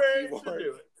slapping the way to keyboard.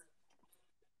 do it.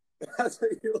 That's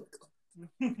what you look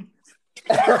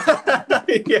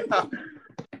Yeah.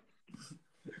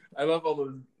 I love all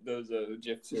those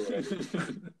gifs or whatever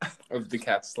of the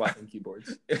cats slapping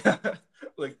keyboards.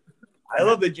 Like, I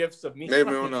love the gifs of me. Maybe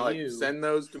we slapping want to like you. send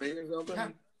those to me or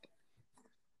something.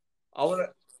 I want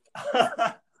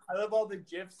to. I love all the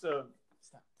gifs of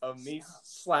me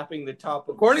slapping the top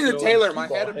of. According to Joe's Taylor, my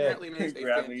football head apparently makes a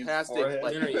Grabbing his fantastic forehead.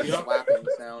 like No, you don't- slapping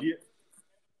sound. Yeah.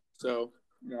 So,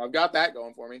 you know, I've got that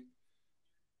going for me.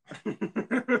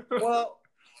 Well,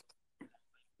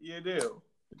 you do.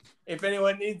 If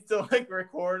anyone needs to like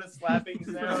record a slapping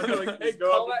sound, like, hey, go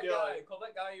Call up that and guy. Call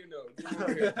that guy you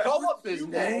know. Call up His his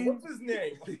name. name. What's his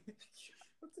name?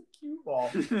 What's a cue ball?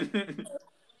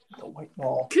 The white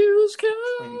ball.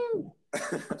 Cusco.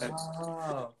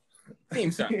 Oh.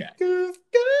 Theme song guy.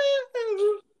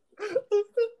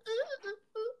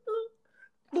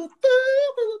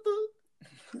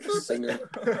 Singer.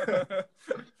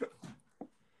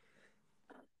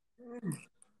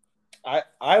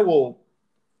 I will.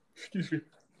 Excuse me.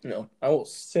 No, I will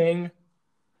sing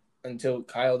until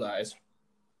Kyle dies.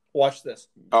 Watch this.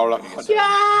 Oh,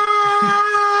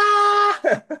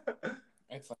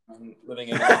 I I'm living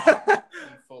in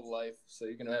full life, so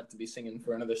you're gonna have to be singing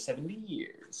for another 70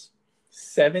 years.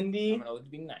 70? I'm gonna live to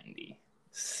be 90.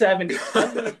 70.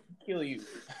 I'm gonna kill you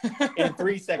in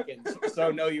 3 seconds.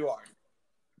 So no, you are.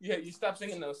 Yeah, you stop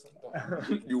singing those.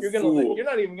 You You're gonna fool. live, you're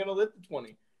not even gonna live to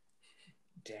 20.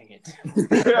 Dang it.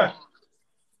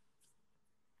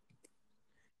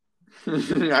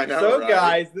 I know, So right?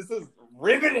 guys, this is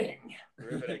riveting.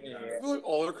 Riveting. I feel like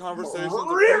all our conversations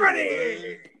are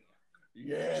Riveting.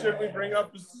 Yeah. Should we bring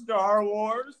up Star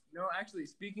Wars? No, actually,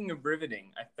 speaking of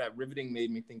riveting, that riveting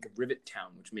made me think of Rivet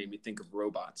Town, which made me think of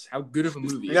robots. How good of a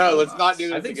movie is No, let's Robots? not do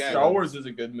this I think again. Star Wars is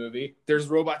a good movie. There's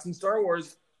robots in Star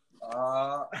Wars.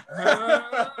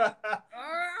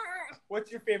 What's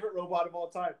your favorite robot of all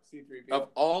time? C-3PO. Of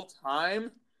all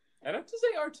time? I'd have to say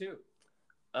R2.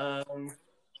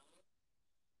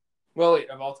 Well, wait,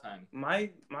 of all time. My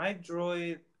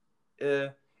droid, Well,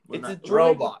 it's a not-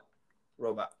 droid.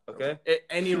 Robot. Okay.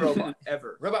 Any robot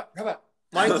ever. Robot.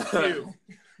 Mine's you.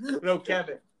 No,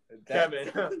 Kevin.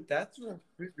 Kevin. That's a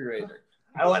refrigerator.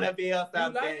 I want to be a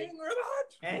something. Lightning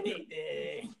robot.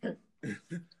 Anything.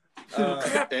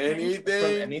 Anything?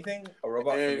 From anything? A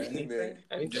robot from Anything.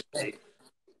 anything?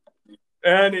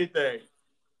 Anything.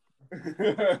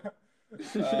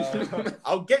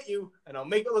 I'll get you, and I'll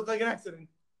make it look like an accident.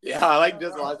 Yeah, I like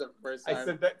this one the first I time.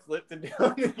 sent that clip to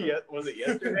Dylan. Was it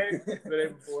yesterday? The day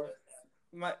before?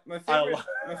 My I favorite, love-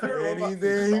 my favorite robot from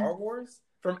Anything. Star Wars?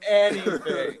 From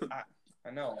anything.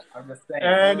 I know. I'm just saying.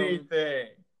 Anything.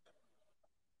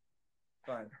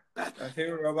 Fine. My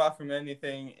favorite robot from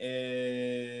anything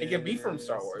is. It can be from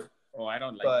Star Wars, Oh, I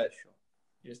don't like but this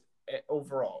show. just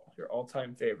overall, your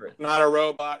all-time favorite. Not a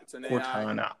robot, it's an AI.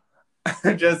 Cortana.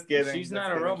 Just kidding. She's just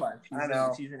not a kidding. robot. I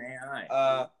know. She's an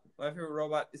AI. My favorite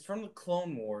robot is from the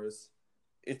Clone Wars.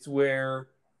 It's where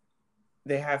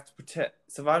they have to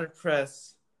protect Savage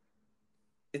Press.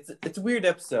 It's a weird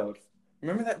episode.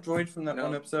 Remember that droid from that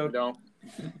one I episode? don't.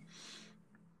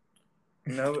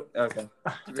 No. Okay.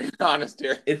 To be honest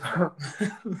here. It's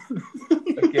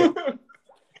okay.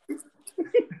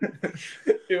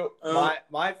 Dude, my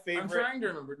I'm favorite. trying to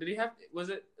remember. Did he have? Was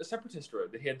it a separatist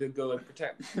droid that he had to go like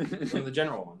protect one of the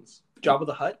general ones? Jabba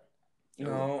the Hutt.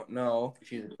 No.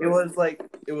 She's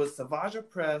It was Savage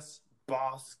Press,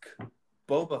 Bosk,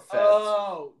 Boba Fett,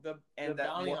 Oh, the and that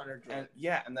bounty one- hunter droid. and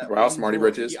yeah, and that Wow, one smarty droid.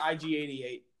 britches. The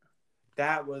IG-88.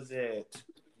 That was it.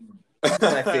 That's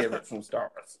my favorite from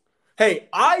Star Wars. Hey,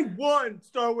 I won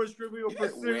Star Wars Trivial You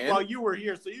didn't Pursuit win. while you were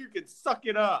here, so you can suck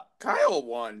it up. Kyle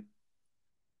won.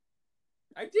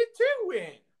 I did too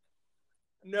win.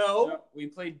 No, No, we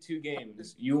played 2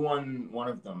 games. You won one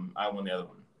of them. I won the other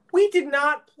one. we did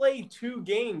not play 2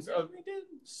 games of. We did.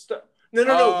 No.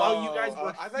 While you guys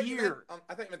were I thought you meant, here.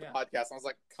 I thought you meant Yeah. the podcast. I was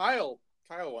like, Kyle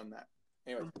won that.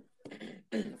 Anyway,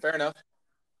 fair enough.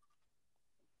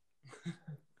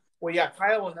 Well, yeah,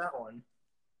 Kyle won that one.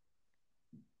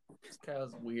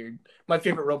 Kyle's weird. My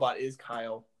favorite robot is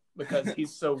Kyle because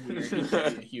he's so weird. He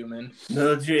can't be a human.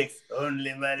 No tricks,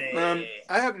 only money.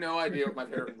 I have no idea what my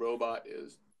favorite robot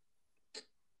is.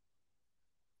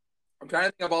 I'm trying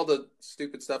to think of all the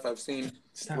stupid stuff I've seen.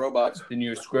 Robots. The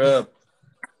new scrub.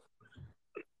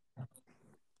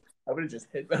 I would have just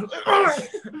hit them.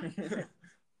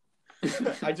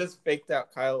 I just faked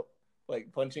out Kyle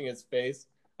like punching his face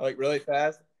like really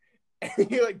fast, and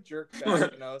he like jerked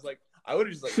back, and I was like, I would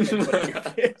have just like headbutted your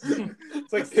face.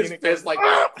 It's like His seeing it fist go- like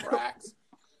cracks,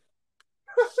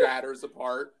 shatters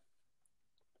apart.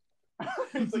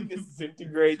 it's like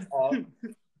disintegrates off.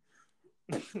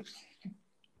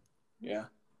 Yeah.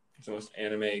 It's the most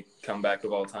anime comeback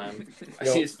of all time. I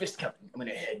Yo. see his fist coming. I'm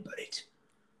gonna headbutt it.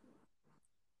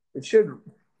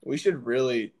 We should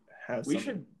really have. We something.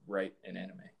 should write an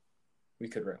anime. We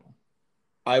could write one.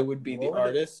 I would be the What would it-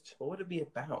 artist. What would it be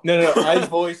about? No. I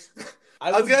voice.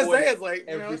 I was would gonna voice say it's like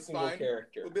every it's single fine.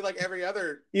 character. It would be like every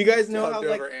other You guys know how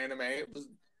like over anime. It was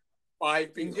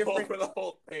 5 people different- for the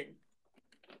whole thing.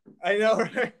 I know,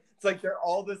 right? It's like they're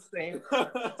all the same.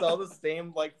 It's all the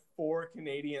same, like 4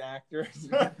 Canadian actors.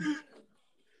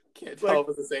 Can't tell if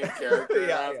it's the same character.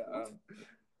 yeah.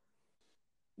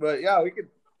 But yeah, we could.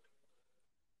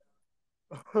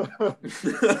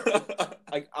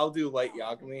 I'll do Light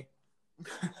Yagami.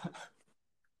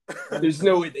 There's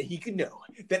no way that he could know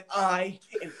that I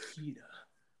am Kita.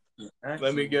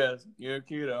 Let me guess, you're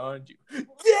Kita, aren't you?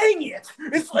 Dang it!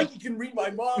 It's like you can read my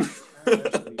mind.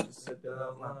 Actually, you just said that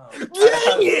out loud. Dang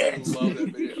I it! love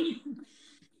that video.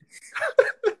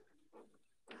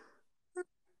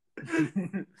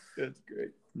 That's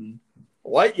great. Hmm.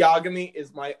 Light Yagami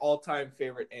is my all-time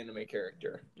favorite anime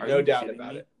character. Are No you doubt kidding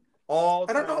about me? it. All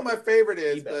I don't know what my favorite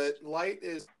is, but Light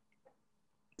is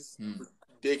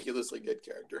ridiculously good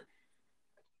character.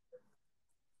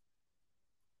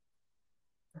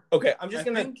 Okay, I'm just I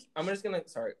gonna. think- I'm just gonna.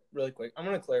 Sorry, really quick. I'm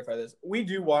gonna clarify this. We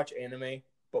do watch anime,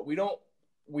 but we don't.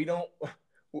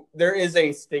 There is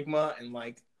a stigma and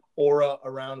like aura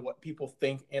around what people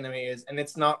think anime is, and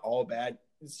it's not all bad.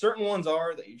 Certain ones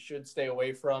are that you should stay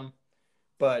away from,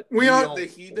 but We aren't don't the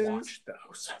heathens. watch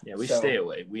those. Yeah, we So- stay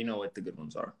away. We know what the good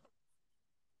ones are.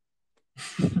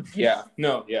 Yeah.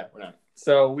 No, yeah, we're not.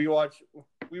 So we watch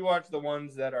the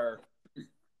ones that are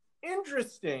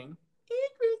interesting.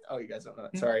 Oh, you guys don't know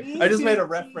that. Sorry, I just made a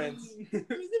reference.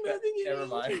 Never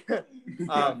mind.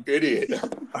 Idiot.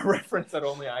 A reference that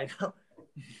only I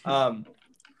know.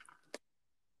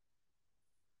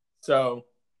 So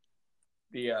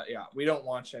the we don't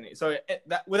watch any. So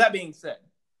with that being said,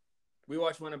 We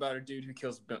watched one about a dude who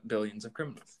kills billions of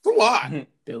criminals. For what?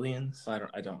 billions. I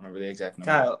don't remember the exact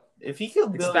number. Kyle, if he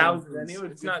killed It's billions, thousands. then he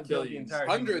would It's not kill the billions. entire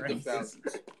Hundreds human of race.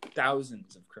 thousands.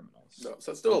 Thousands of criminals. No,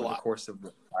 so it's still a over the lot. course of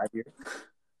 5 years.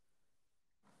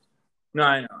 No,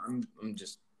 I know. I'm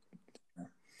just.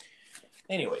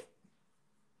 Anyway,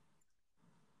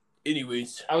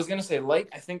 Anyways, I was gonna say Light.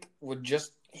 I think he might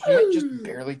just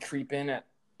barely creep in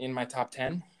my top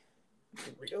 10.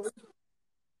 really?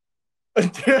 I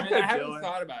haven't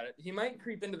thought about it. He might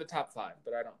creep into the top 5,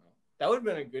 but I don't know. That would have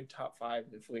been a good top 5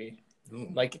 if we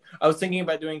like. I was thinking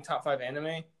about doing top 5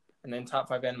 anime and then top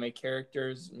 5 anime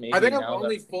characters. Maybe I think I've now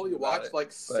only that I'm fully thinking about watched it. like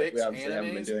we 6 obviously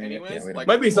haven't been animes doing it. anyways. Yeah, we don't. Like,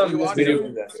 Might be something fully we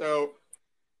watched do. them. So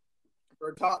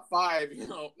for top 5,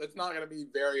 it's not going to be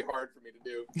very hard for me to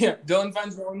do. Yeah, Dylan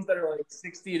finds the ones that are like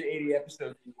 60 to 80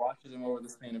 episodes. He watches them over the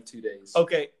span of 2 days.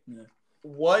 Okay. Yeah.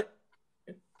 What?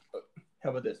 How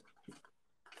about this?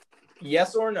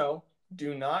 Yes or no?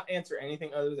 Do not answer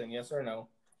anything other than yes or no.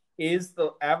 Is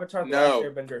the Avatar: The No. Last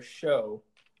Airbender show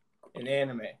an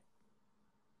anime?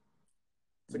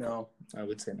 No. I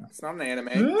would say no. It's not an anime.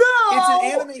 No. It's an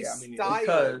anime Yeah, me neither. style,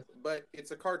 Because but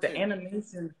it's a cartoon. The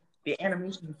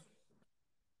animation.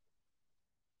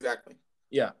 Exactly.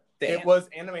 Yeah, it was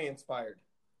anime inspired.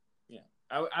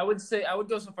 I would say I would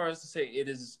go so far as to say it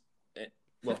is,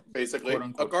 Basically, quote a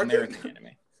unquote cartoon. American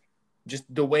anime. Just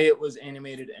the way it was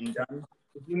animated and done.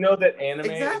 Did you know that anime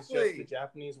is Exactly. just the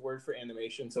Japanese word for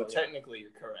animation? So technically,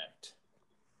 you're correct.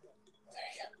 There you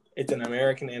go. It's an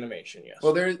American animation, yes.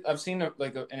 Well, I've seen an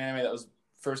anime that was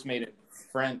first made in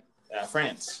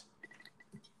France,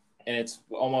 and it's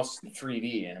almost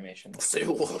 3D animation. Say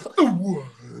what?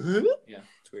 Yeah,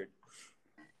 it's weird.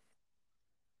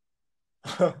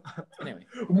 Anyway,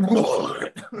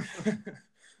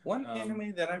 One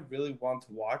anime that I really want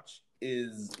to watch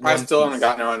is. I One still Piece. haven't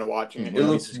gotten around to watching it. It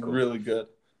looks really good.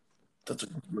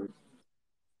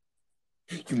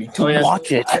 You need oh, yeah,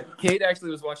 Kate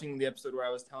actually was watching the episode where I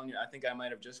was telling you I think I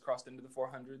might have just crossed into the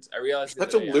 400s. I realized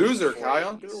Such the a other day I'm loser, in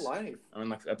Kyle. 480s. Good life. I'm in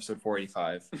like episode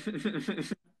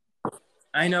 485.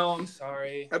 I know. I'm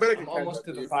sorry. I bet I can I'm catch almost up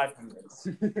to to the you.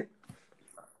 500s.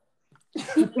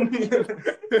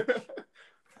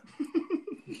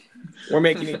 We're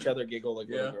making each other giggle like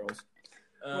little Yeah. girls.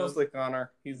 Mostly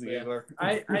Connor. He's the yeah. giggler.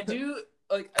 I do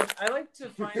like I like to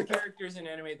find characters in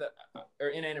anime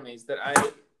in animes that I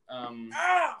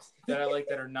like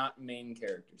that are not main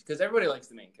characters because everybody likes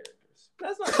the main characters.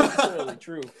 That's not necessarily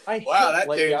true. Wow, that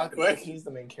Light came Yagami. quick. He's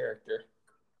the main character.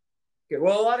 Okay,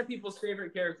 well, a lot of people's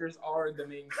favorite characters are the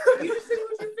main. You just said it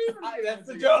was your favorite. That's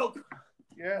the joke.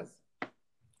 Yes.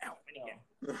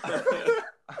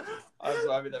 I'm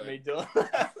so happy that made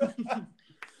Dylan.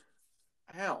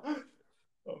 Ow.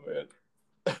 Oh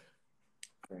man.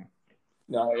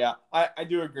 No, yeah, I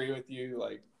do agree with you.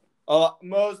 Like,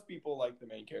 most people like the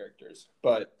main characters,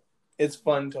 but it's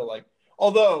fun to like.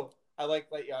 Although I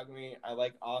like Light Yagami, I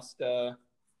like Asta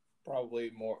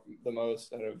probably the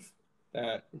most out of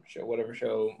that show, whatever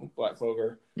show, Black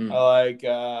Clover. Mm. I like.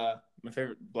 My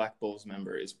favorite Black Bulls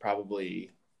member is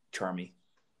probably Charmy.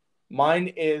 Mine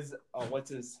is what's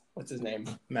his name?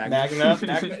 Magna.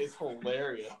 Magna is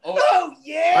hilarious. Oh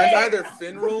yeah. Mine's either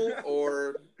Finral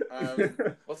or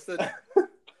what's the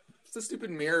stupid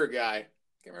mirror guy?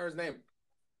 Can't remember his name.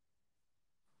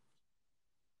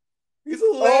 He's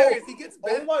hilarious. He gets Oh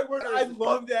better. my word! I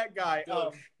love that guy.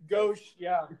 Ghosh,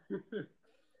 yeah.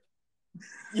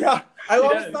 Yeah, I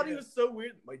always thought he was so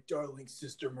weird. My darling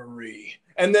sister Marie.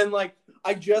 And then, like,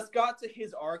 I just got to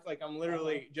his arc. Like, I'm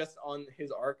literally just on his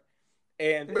arc.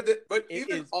 And But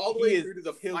even all the way through to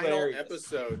the final hilarious.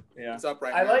 episode, Yeah. it's up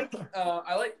right I now.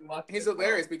 like Lucky. He's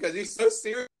hilarious because he's so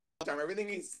serious all the time. Everything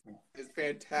is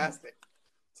fantastic.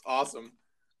 It's awesome.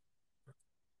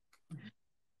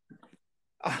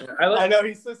 I know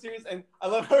he's so serious, and I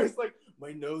love how he's like,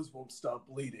 my nose won't stop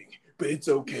bleeding, but it's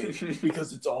okay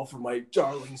because it's all for my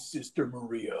darling sister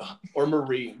Maria. Or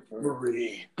Marie.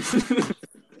 Marie. I'm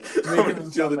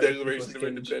gonna steal the Declaration of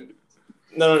Independence.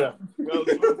 No.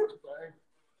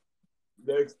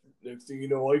 Next thing you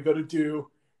know, all you gotta do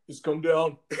is come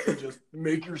down and just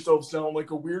make yourself sound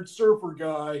like a weird surfer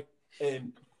guy.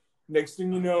 And next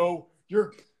thing you know,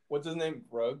 you're What's his name?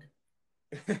 Rug?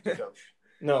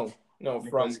 No,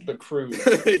 from the Cruise.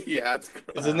 yeah.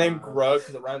 Is his name Grug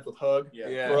because it rhymes with hug?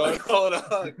 Yeah. Grug. Call it a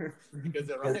hug because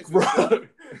it rhymes with Grug.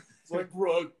 It's like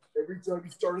Grug. Every time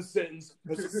you start a sentence,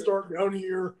 it has to start down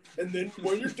here, and then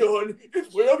when you're done,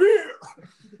 it's way up here.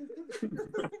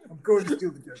 I'm going to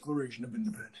steal the Declaration of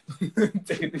Independence.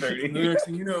 10:30. And the next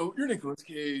thing you know, you're Nicolas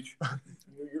Cage.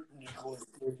 You're Nicolas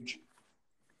Cage.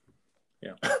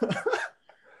 Yeah.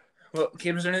 Well,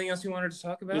 Kate, was there anything else you wanted to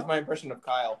talk about? Here's my impression of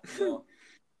Kyle.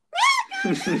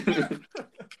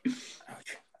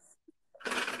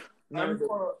 No. I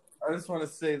just want to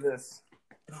say this.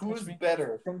 Who's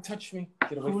better? Don't touch me.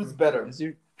 Get away Who's from me. better? Is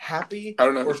your... Happy I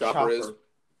don't know or who Chopper is.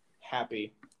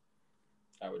 Happy.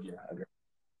 I would, yeah.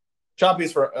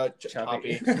 Choppy's for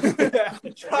Choppy.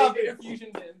 Choppy. Choppy.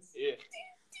 Fusion dance. Yeah.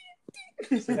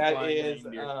 So that is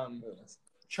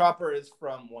Chopper is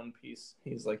from One Piece.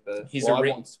 He's like the He's well, a I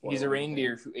re- won't spoil he's a anything.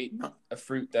 reindeer who ate a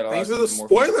fruit that Thanks allows for him the to morph into a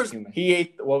spoilers. human. He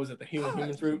ate what was it? The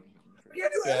human fruit. You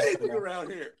can't do Yeah, anything no. around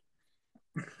here.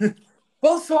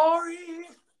 Well, sorry.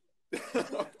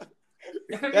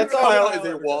 That's all Kyle I is a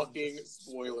know. walking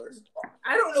spoiler.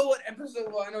 I don't know what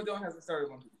episode. Well, I know Dylan hasn't started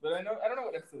one, but I don't know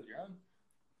what episode you're on.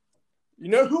 You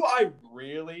know who I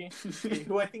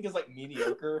think is like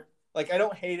mediocre. Like I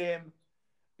don't hate him,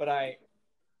 but I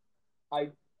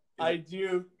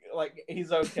do like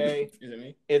he's okay. Is it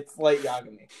me? It's like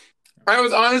Yagami. I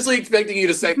was honestly expecting you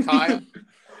to say Kyle.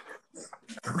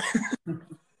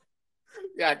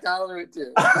 Yeah, Kyle did it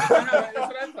too. That's what I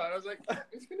thought. I was like,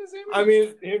 it's gonna say me. I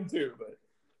mean him too, but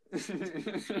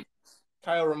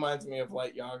Kyle reminds me of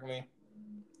Light Yagami,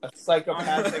 a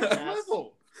psychopathic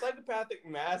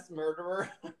mass murderer.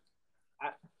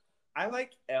 I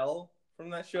like L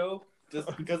from that show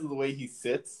just because of the way he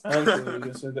sits.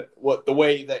 The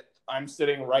way that I'm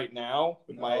sitting right now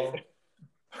with my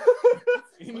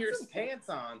in your stance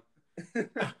on.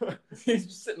 He's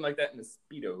just sitting like that in a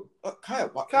Speedo. Kyle,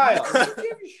 Why do you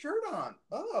have your shirt on?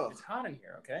 Oh. It's hot in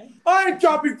here, okay? I'm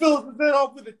chopping Phillips' head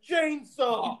off with a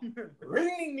chainsaw.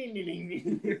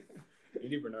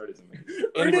 Andy Bernard is amazing.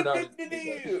 Andy Bernard is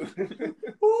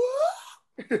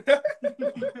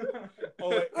oh,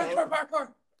 wait, Parkour.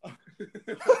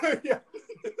 yeah.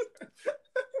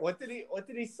 What did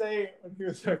he say when he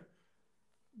was like,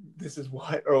 "This is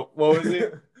what," or what was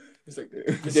it? He's like,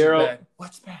 this Daryl, is bad.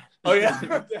 What's bad? Oh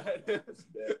yeah.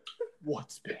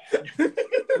 What's bad?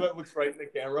 What looks right in the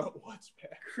camera? What's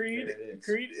bad? Creed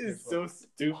is so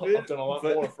stupid. I've done a lot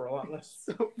more for a lot less.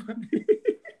 So funny.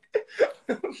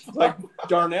 Like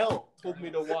Darnell told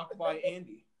me to walk by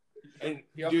Andy and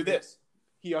He do offered this.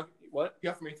 He what? He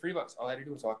offered me $3. All I had to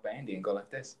do was walk by Andy and go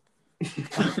like this.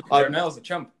 Darnell's a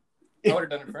chump. I would have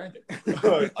done it for Andy.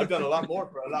 I've done a lot more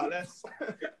for a lot less.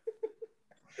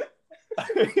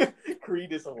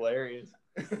 Creed is hilarious.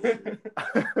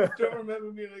 Don't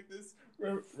remember me like this.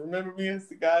 Remember me as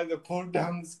the guy that pulled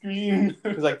down the screen.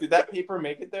 He's like, did that paper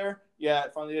make it there? Yeah,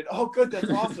 it finally did. Oh, good. That's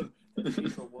awesome. The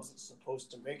paper wasn't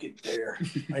supposed to make it there.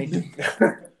 I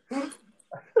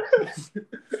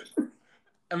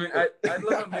mean, I'd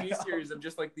love a miniseries of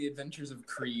just like the adventures of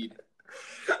Creed.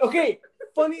 Okay,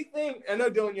 funny thing. I know,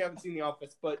 Dylan, you haven't seen The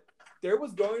Office, but there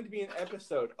was going to be an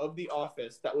episode of The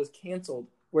Office that was canceled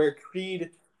where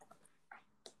Creed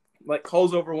like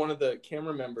calls over one of the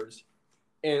camera members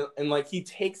and like he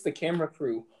takes the camera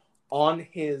crew on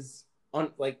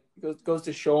like goes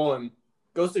to show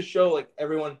like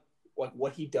everyone like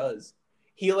what he does.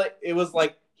 It was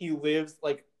like he lives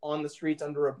like on the streets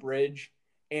under a bridge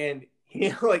and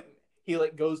he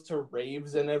goes to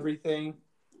raves and everything.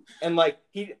 And like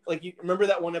you remember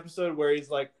that one episode where he's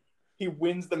like he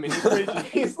wins the mini fridge and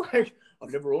he's like,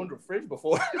 I've never owned a fridge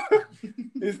before.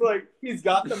 It's like he's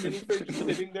got the mini fridge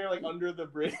sitting there like under the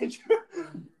bridge.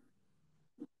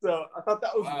 So I thought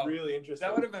that was really interesting.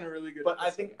 That would have been a really good. But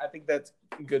episode. I think that's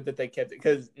good that they kept it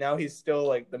because now he's still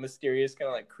like the mysterious kind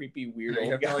of like creepy weird You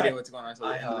old have guy. no idea what's going on until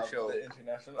I the end of have the show. the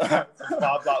international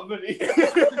Bob Hoodie.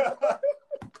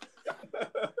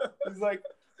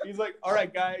 He's like, all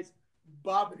right, guys,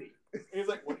 Bobbity. He's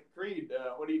like, what, Creed?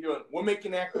 What are you doing? We're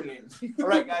making acronyms. All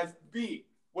right, guys, B.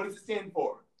 What does it stand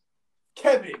for?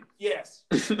 Kevin. Yes.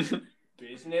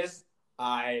 Business.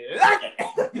 I like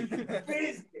it.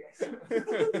 Business.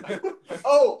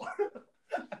 Oh.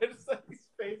 I just like his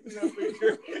face. in that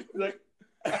picture. He's like,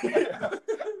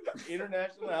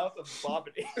 International House of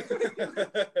Bobbity.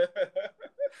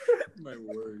 My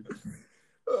word.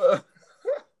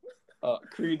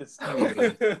 Creed is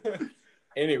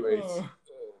Anyways.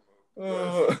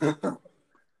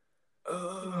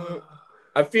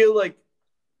 I feel like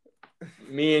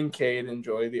me and Cade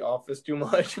enjoy The Office too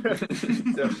much.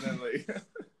 Definitely.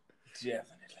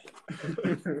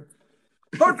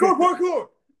 Parkour!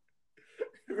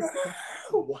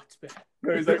 What's bad?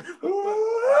 No, he's like,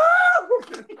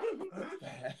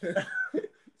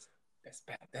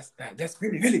 That's bad. That's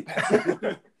really, really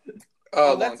bad.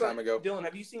 A long time ago. Dylan,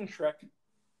 have you seen Shrek?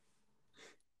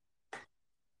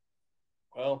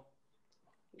 Well,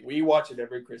 we watch it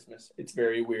every Christmas. It's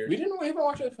very weird. We haven't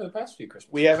watched it for the past few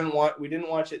Christmas. We didn't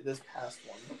watch it this past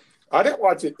one. I didn't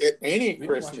watch it at any We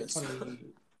didn't watch it Christmas.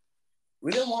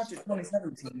 We didn't watch it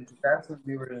 2017. That's when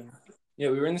we were in. Yeah,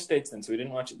 we were in the States then, so we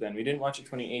didn't watch it then. We didn't watch it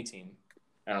 2018,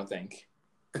 I don't think.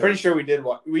 I'm pretty sure we did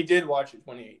watch it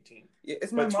 2018. Yeah,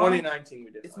 But 2019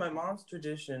 we did. It's my mom's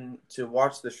tradition to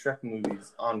watch the Shrek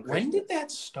movies on Christmas. When did that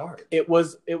start? It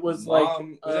was Mom, like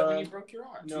Was that when you broke your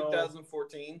arm? no.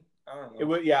 2014. I don't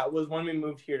know. It was when we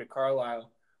moved here to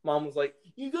Carlisle. Mom was like,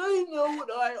 "You guys know what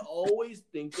I always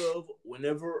think of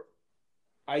whenever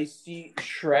I see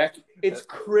Shrek? It's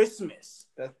Christmas."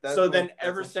 So then,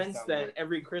 ever since then,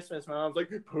 every Christmas, my mom's like,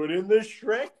 "Put in the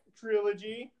Shrek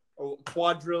trilogy or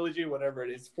quadrilogy, whatever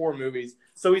it is, 4 movies."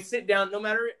 So we sit down.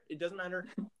 It doesn't matter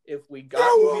if we got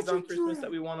movies on Christmas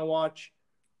that we want to watch.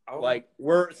 Like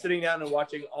we're sitting down and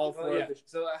watching all 4 of the.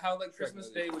 So how like Christmas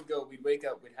Day would go, we'd wake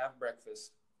up, we'd have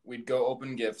breakfast, we'd go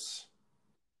open gifts,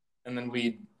 and then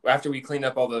after we cleaned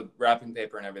up all the wrapping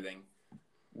paper and everything,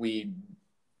 we'd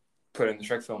put in the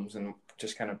Shrek films and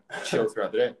just kind of chill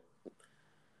throughout the day.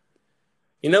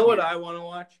 You know what I want to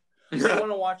watch? I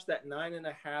want to watch that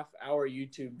 9.5-hour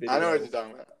YouTube video. I know what you're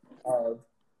talking about.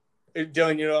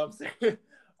 Dylan, you know what I'm saying?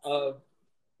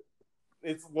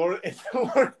 It's Lord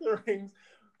of the Rings,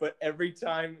 but every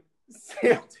time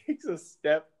Sam takes a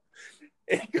step,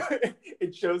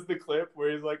 it shows the clip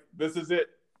where he's like, "This is it.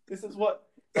 This is what.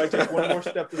 If I take one more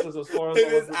step, this is as far as It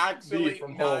I'll is ever actually be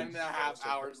from home." 9.5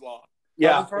 hours long.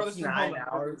 Yeah, farthest it's from 9 home.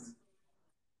 hours.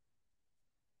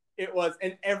 It was,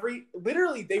 and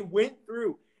literally they went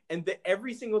through, and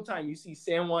every single time you see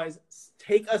Samwise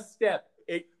take a step,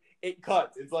 it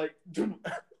cuts. It's like,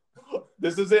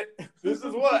 this is it. This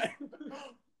is what.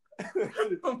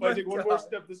 If I take one more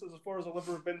step, this is as far as I've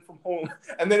ever been from home.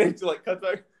 And then it like cuts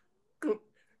back.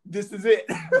 This is it.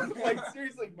 Like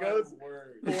seriously, goes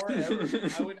forever.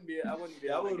 I wouldn't be. I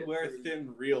would wear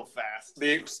thin real fast. The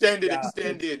extended I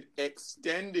addiction.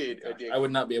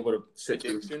 would not be able to sit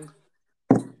through. Addiction.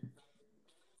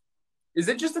 Is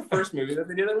it just the first movie that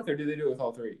they did that with, or do they do it with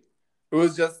all 3? It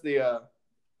was just the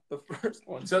first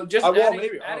one. So just well, adding,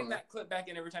 maybe, I don't adding know. that clip back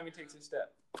in every time he takes a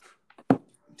step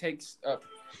takes up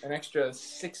an extra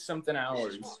 6-something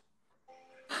hours.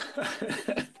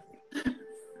 Gosh.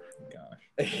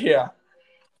 Yeah.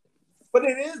 But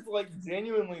it is like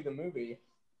genuinely the movie.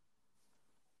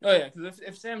 Oh yeah, because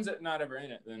if Sam's not ever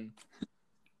in it, then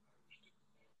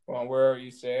Well, where are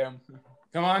you, Sam?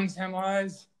 come on,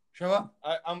 Samwise, show up.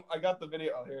 I got the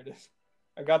video. Oh, here it is.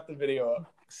 I got the video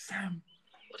up. Sam,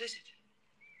 What is it?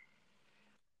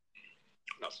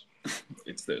 No.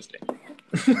 it's Thursday.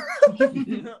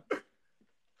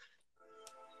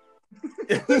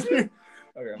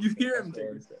 Okay, You hear him take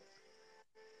a step.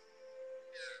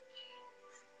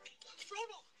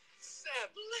 Frodo! Sam,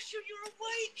 bless you, you're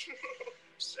awake!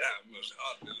 Sam was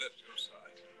hardly left your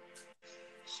side.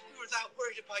 We were that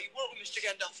worried about you, weren't we, Mr.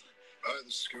 Gandalf? By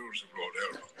the skills of Lord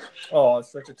Elrond. Oh,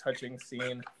 it's such a touching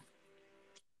scene.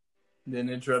 Then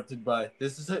interrupted by,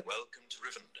 "This is it." Welcome to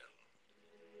Rivendell,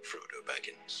 Frodo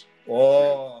Baggins.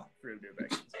 Oh.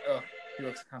 Oh, he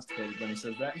looks constipated when he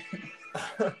says that.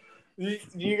 Do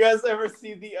you guys ever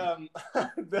see the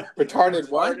the Retarded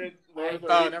what? Lord of the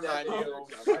Oh, Rings never mind. video?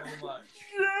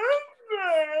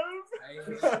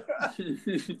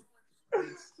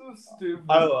 It's so stupid.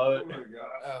 I love it. Oh my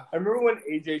god. I remember when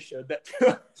AJ showed that to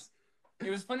us. It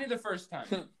was funny the first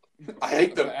time. I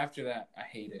hate them. But after that, I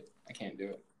hate it. I can't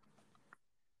do it.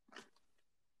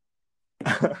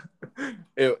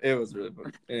 It was really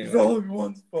fun. Anyway. It's all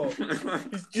everyone's fault.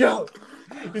 He's jealous.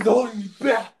 He's holding me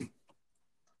back.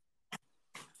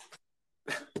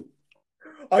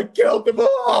 I killed them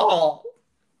all.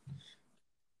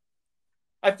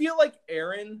 I feel like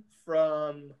Aaron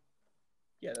from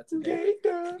that's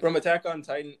it. From Attack on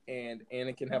Titan and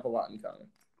Anakin have a lot in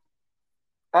common.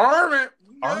 Armin.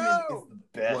 Armin is the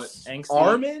best. Angsty?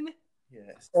 Armin?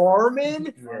 Yes.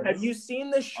 Armin? Yes. Have you seen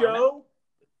the show?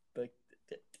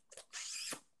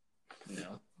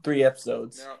 No. 3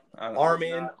 episodes. No. I don't know.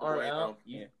 Armin, not the way, Armin. no.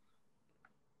 Yeah.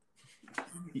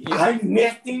 I'm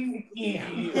missing you.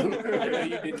 You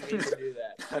didn't mean to do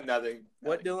that. Nothing.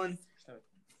 What, Dylan?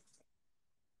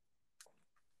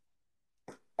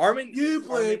 Armin. You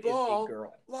play Armin ball is a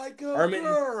girl. like a Armin-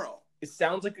 girl. It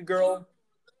sounds like a girl.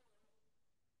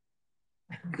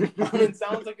 Armin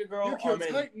sounds like a girl.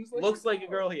 Armin looks like a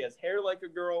girl. He has hair like a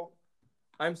girl.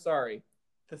 I'm sorry.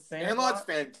 The Sandlot's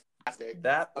Sandlot. fantastic.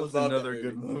 That I was love that another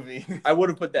good movie. I would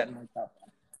have put that in my top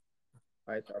 5.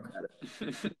 I thought about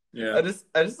it. Yeah.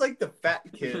 I just like the fat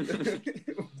kid.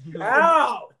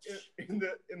 Ouch! in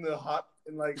the hot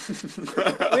and like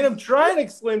I mean, I'm trying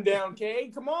to slim down, Kay.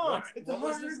 Come on. it's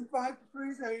 105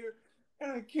 degrees out here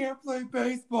and I can't play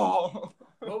baseball.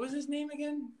 What was his name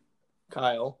again?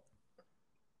 Kyle.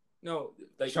 No,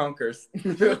 like Chonkers.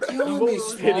 killing me,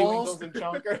 Pitty Smalls. Winkles and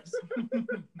Chonkers.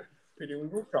 Pretty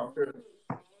Winkle Chonkers.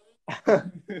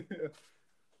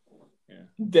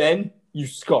 Then you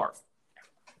scarf.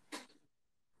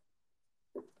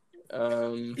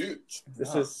 Huge.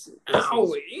 This is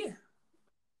Owie.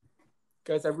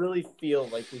 guys. I really feel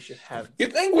like we should have.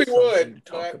 You'd think we something would,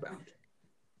 to talk but about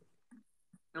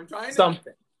I'm trying to.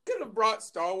 something. Could have brought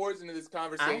Star Wars into this I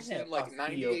conversation have like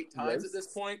 98 times at this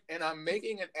point, and I'm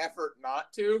making an effort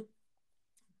not to.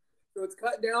 So it's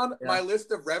cut down my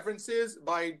list of references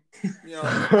by, You one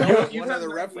have other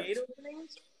 98 reference.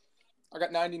 openings? I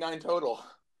got 99 total.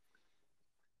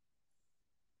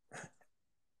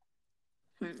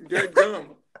 Good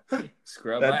gum.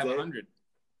 Scrub. That's I have it. 100.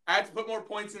 I had to put more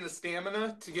points in the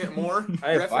stamina to get more.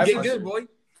 I have references. 500. Get good, boy.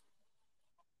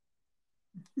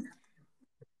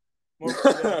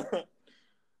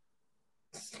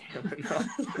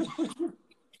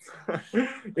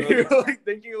 You're like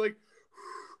thinking like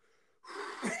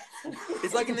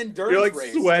It's like an endurance you're like race.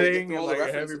 to get sweating through and all the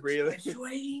like heavy references.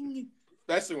 breathing.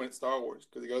 Especially when it's Star Wars,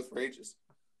 because it goes for ages.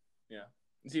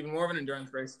 It's even more of an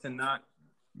endurance race to not.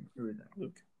 Who is that?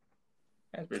 Luke.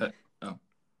 Cut. Oh,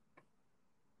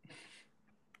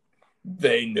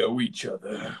 They know each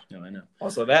other. no, I know.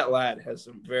 Also, that lad has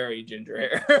some very ginger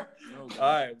hair. No,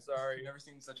 I'm I've sorry. never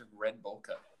seen such a red bowl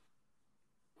cut.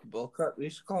 Bull cut. We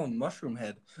should call him Mushroom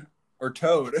Head or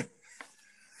Toad. Toe-headed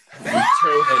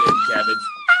cabbage.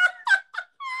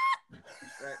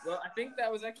 Right. Well, I think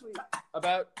that was actually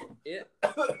about it.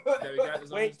 That we got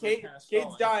as long Wait, as we're Kate. kinda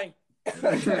Kate's stalling. dying.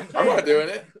 I'm not doing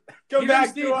it. Come Give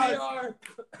back him to us. CPR.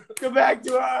 Come back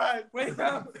to us. Wake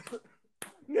up.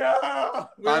 No.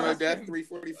 Time of death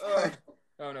 345.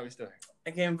 Oh no, he's still here.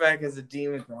 I came back as a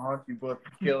demon to haunt you, but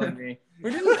killing me. We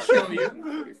didn't kill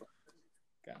you.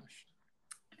 Gosh.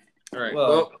 All right.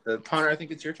 Well, Well, Connor, I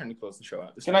think it's your turn to close the show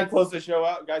out. Can I close the show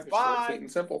out, guys? It's short, Bye. sweet,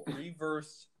 and simple.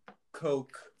 Reverse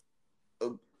Coke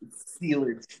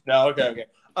sealage. No. Okay.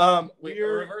 Wait, a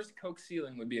reverse Coke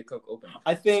ceiling would be a Coke open.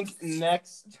 I think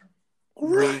next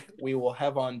week we will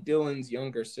have on Dylan's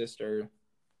younger sister.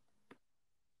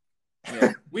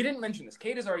 Yeah. We didn't mention this.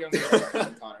 Kate is our younger brother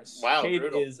than Connor's. Wow, Kate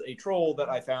brutal. is a troll that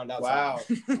I found outside. Wow.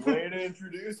 Way to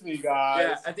introduce me,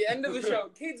 guys. Yeah, at the end of the show,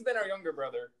 Kate's been our younger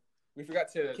brother. We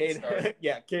forgot to Kate, start.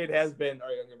 Kate has been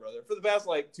our younger brother for the past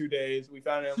 2 days. We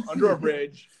found him under a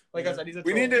bridge. Like I said, he's a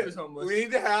troll. We need He was to. homeless. We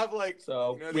need to have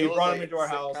So the we old, brought him into our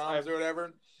house. sitcoms or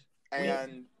whatever,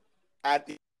 and at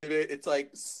the end of it, it's like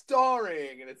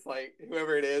starring, and it's like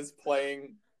whoever it is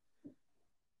playing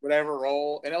whatever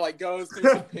role, and it goes through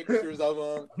some pictures of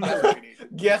them. That's what we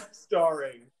need. Guest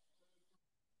starring.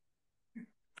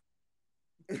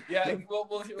 Yeah,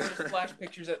 we'll just flash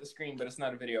pictures at the screen, but it's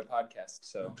not a video podcast,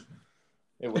 so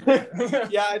it would.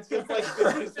 Yeah, it's just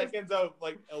 50 seconds of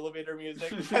elevator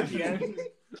music at the end.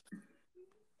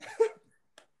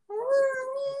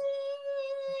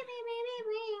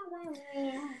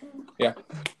 Yeah.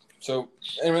 So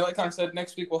anyway, like Connor said,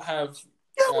 next week we'll have.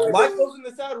 Am I closing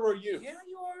this out or are you? Yeah,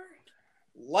 you are.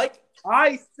 Like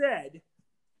I said,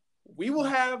 we will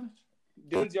have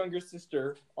Dylan's younger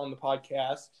sister on the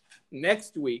podcast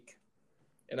next week,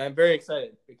 and I'm very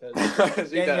excited because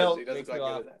Danielle She does makes quite me good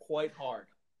laugh at that. quite hard.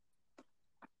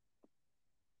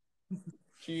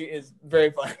 She is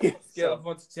very funny. Scale of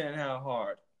 1 to 10, how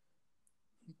hard?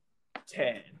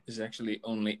 10. There's actually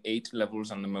only 8 levels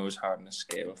on the Mohs hardness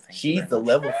scale. Thank you She's very the much.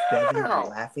 level 7 Wow.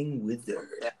 laughing wizard.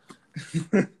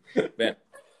 Yeah.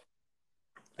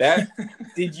 That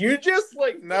did you just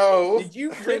No, Did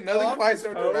you rip nothing off quite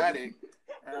so Toad? dramatic.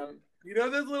 Those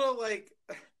little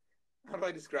how do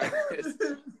I describe this?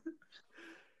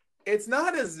 It's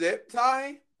not a zip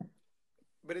tie,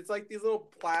 but it's like these little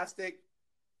plastic.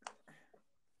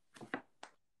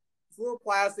 It's a little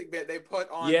plastic bit they put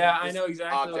on. Yeah, I this know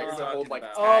exactly what objects you're to hold talking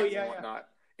like about. tags Oh, yeah, and yeah. whatnot.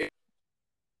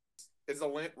 is a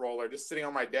lint roller just sitting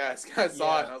on my desk. I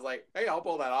saw it and I was like, hey, I'll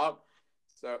pull that off.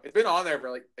 So it's been on there for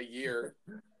like a year.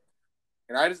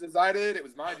 And I just decided it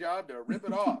was my job to rip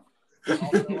it off. And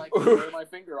also like tear my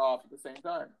finger off at the same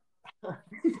time.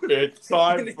 It's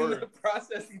time In for the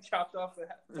process, you chopped off the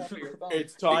top of your thumb.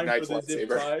 it's time Ignites for the zip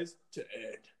lightsaber. ties to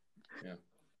end.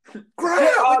 Crap!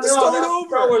 Let's start that's over.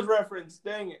 Star Wars reference.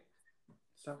 Dang it.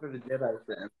 Stop for the Jedi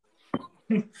fan.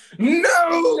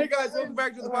 No. Hey guys, welcome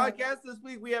back to the podcast. This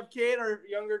week we have Kate, our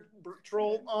younger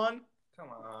troll, on. Come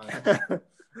on.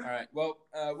 All right. Well,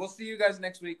 we'll see you guys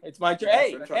next week. It's my turn.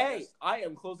 Hey, I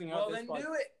am closing out Well, this then podcast.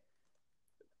 do it.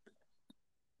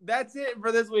 That's it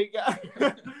for this week.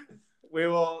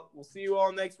 We'll see you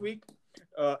all next week.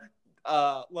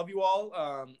 Love you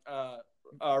all,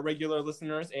 regular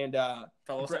listeners, and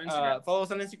Follow us on Instagram. follow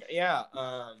us on Instagram. Yeah.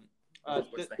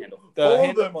 What's the handle?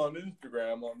 Follow them on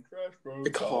Instagram on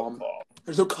trashbros.com.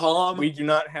 There's no calm. We do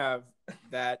not have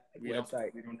that We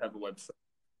website. don't have a website.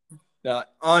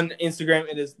 On Instagram,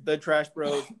 it is the Trash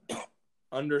Bros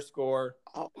 _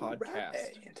 podcast.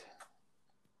 Right.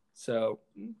 So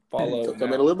follow. I'm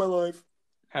gonna live my life.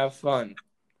 Have fun.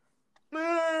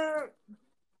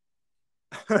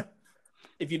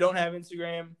 If you don't have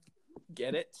Instagram,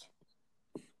 get it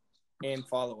and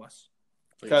follow us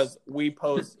because we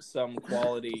post some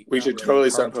quality. We should not totally really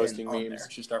start content posting on memes. there.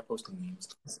 Should start posting memes.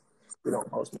 We don't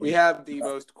post. We have the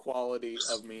most quality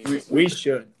of memes. We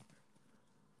should.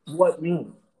 What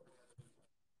mean?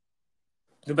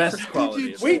 The best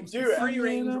quality. We do. Free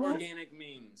range organic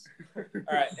memes. All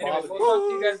right. Anyways, we'll talk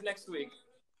to you guys next week.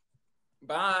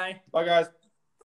 Bye. Bye, guys.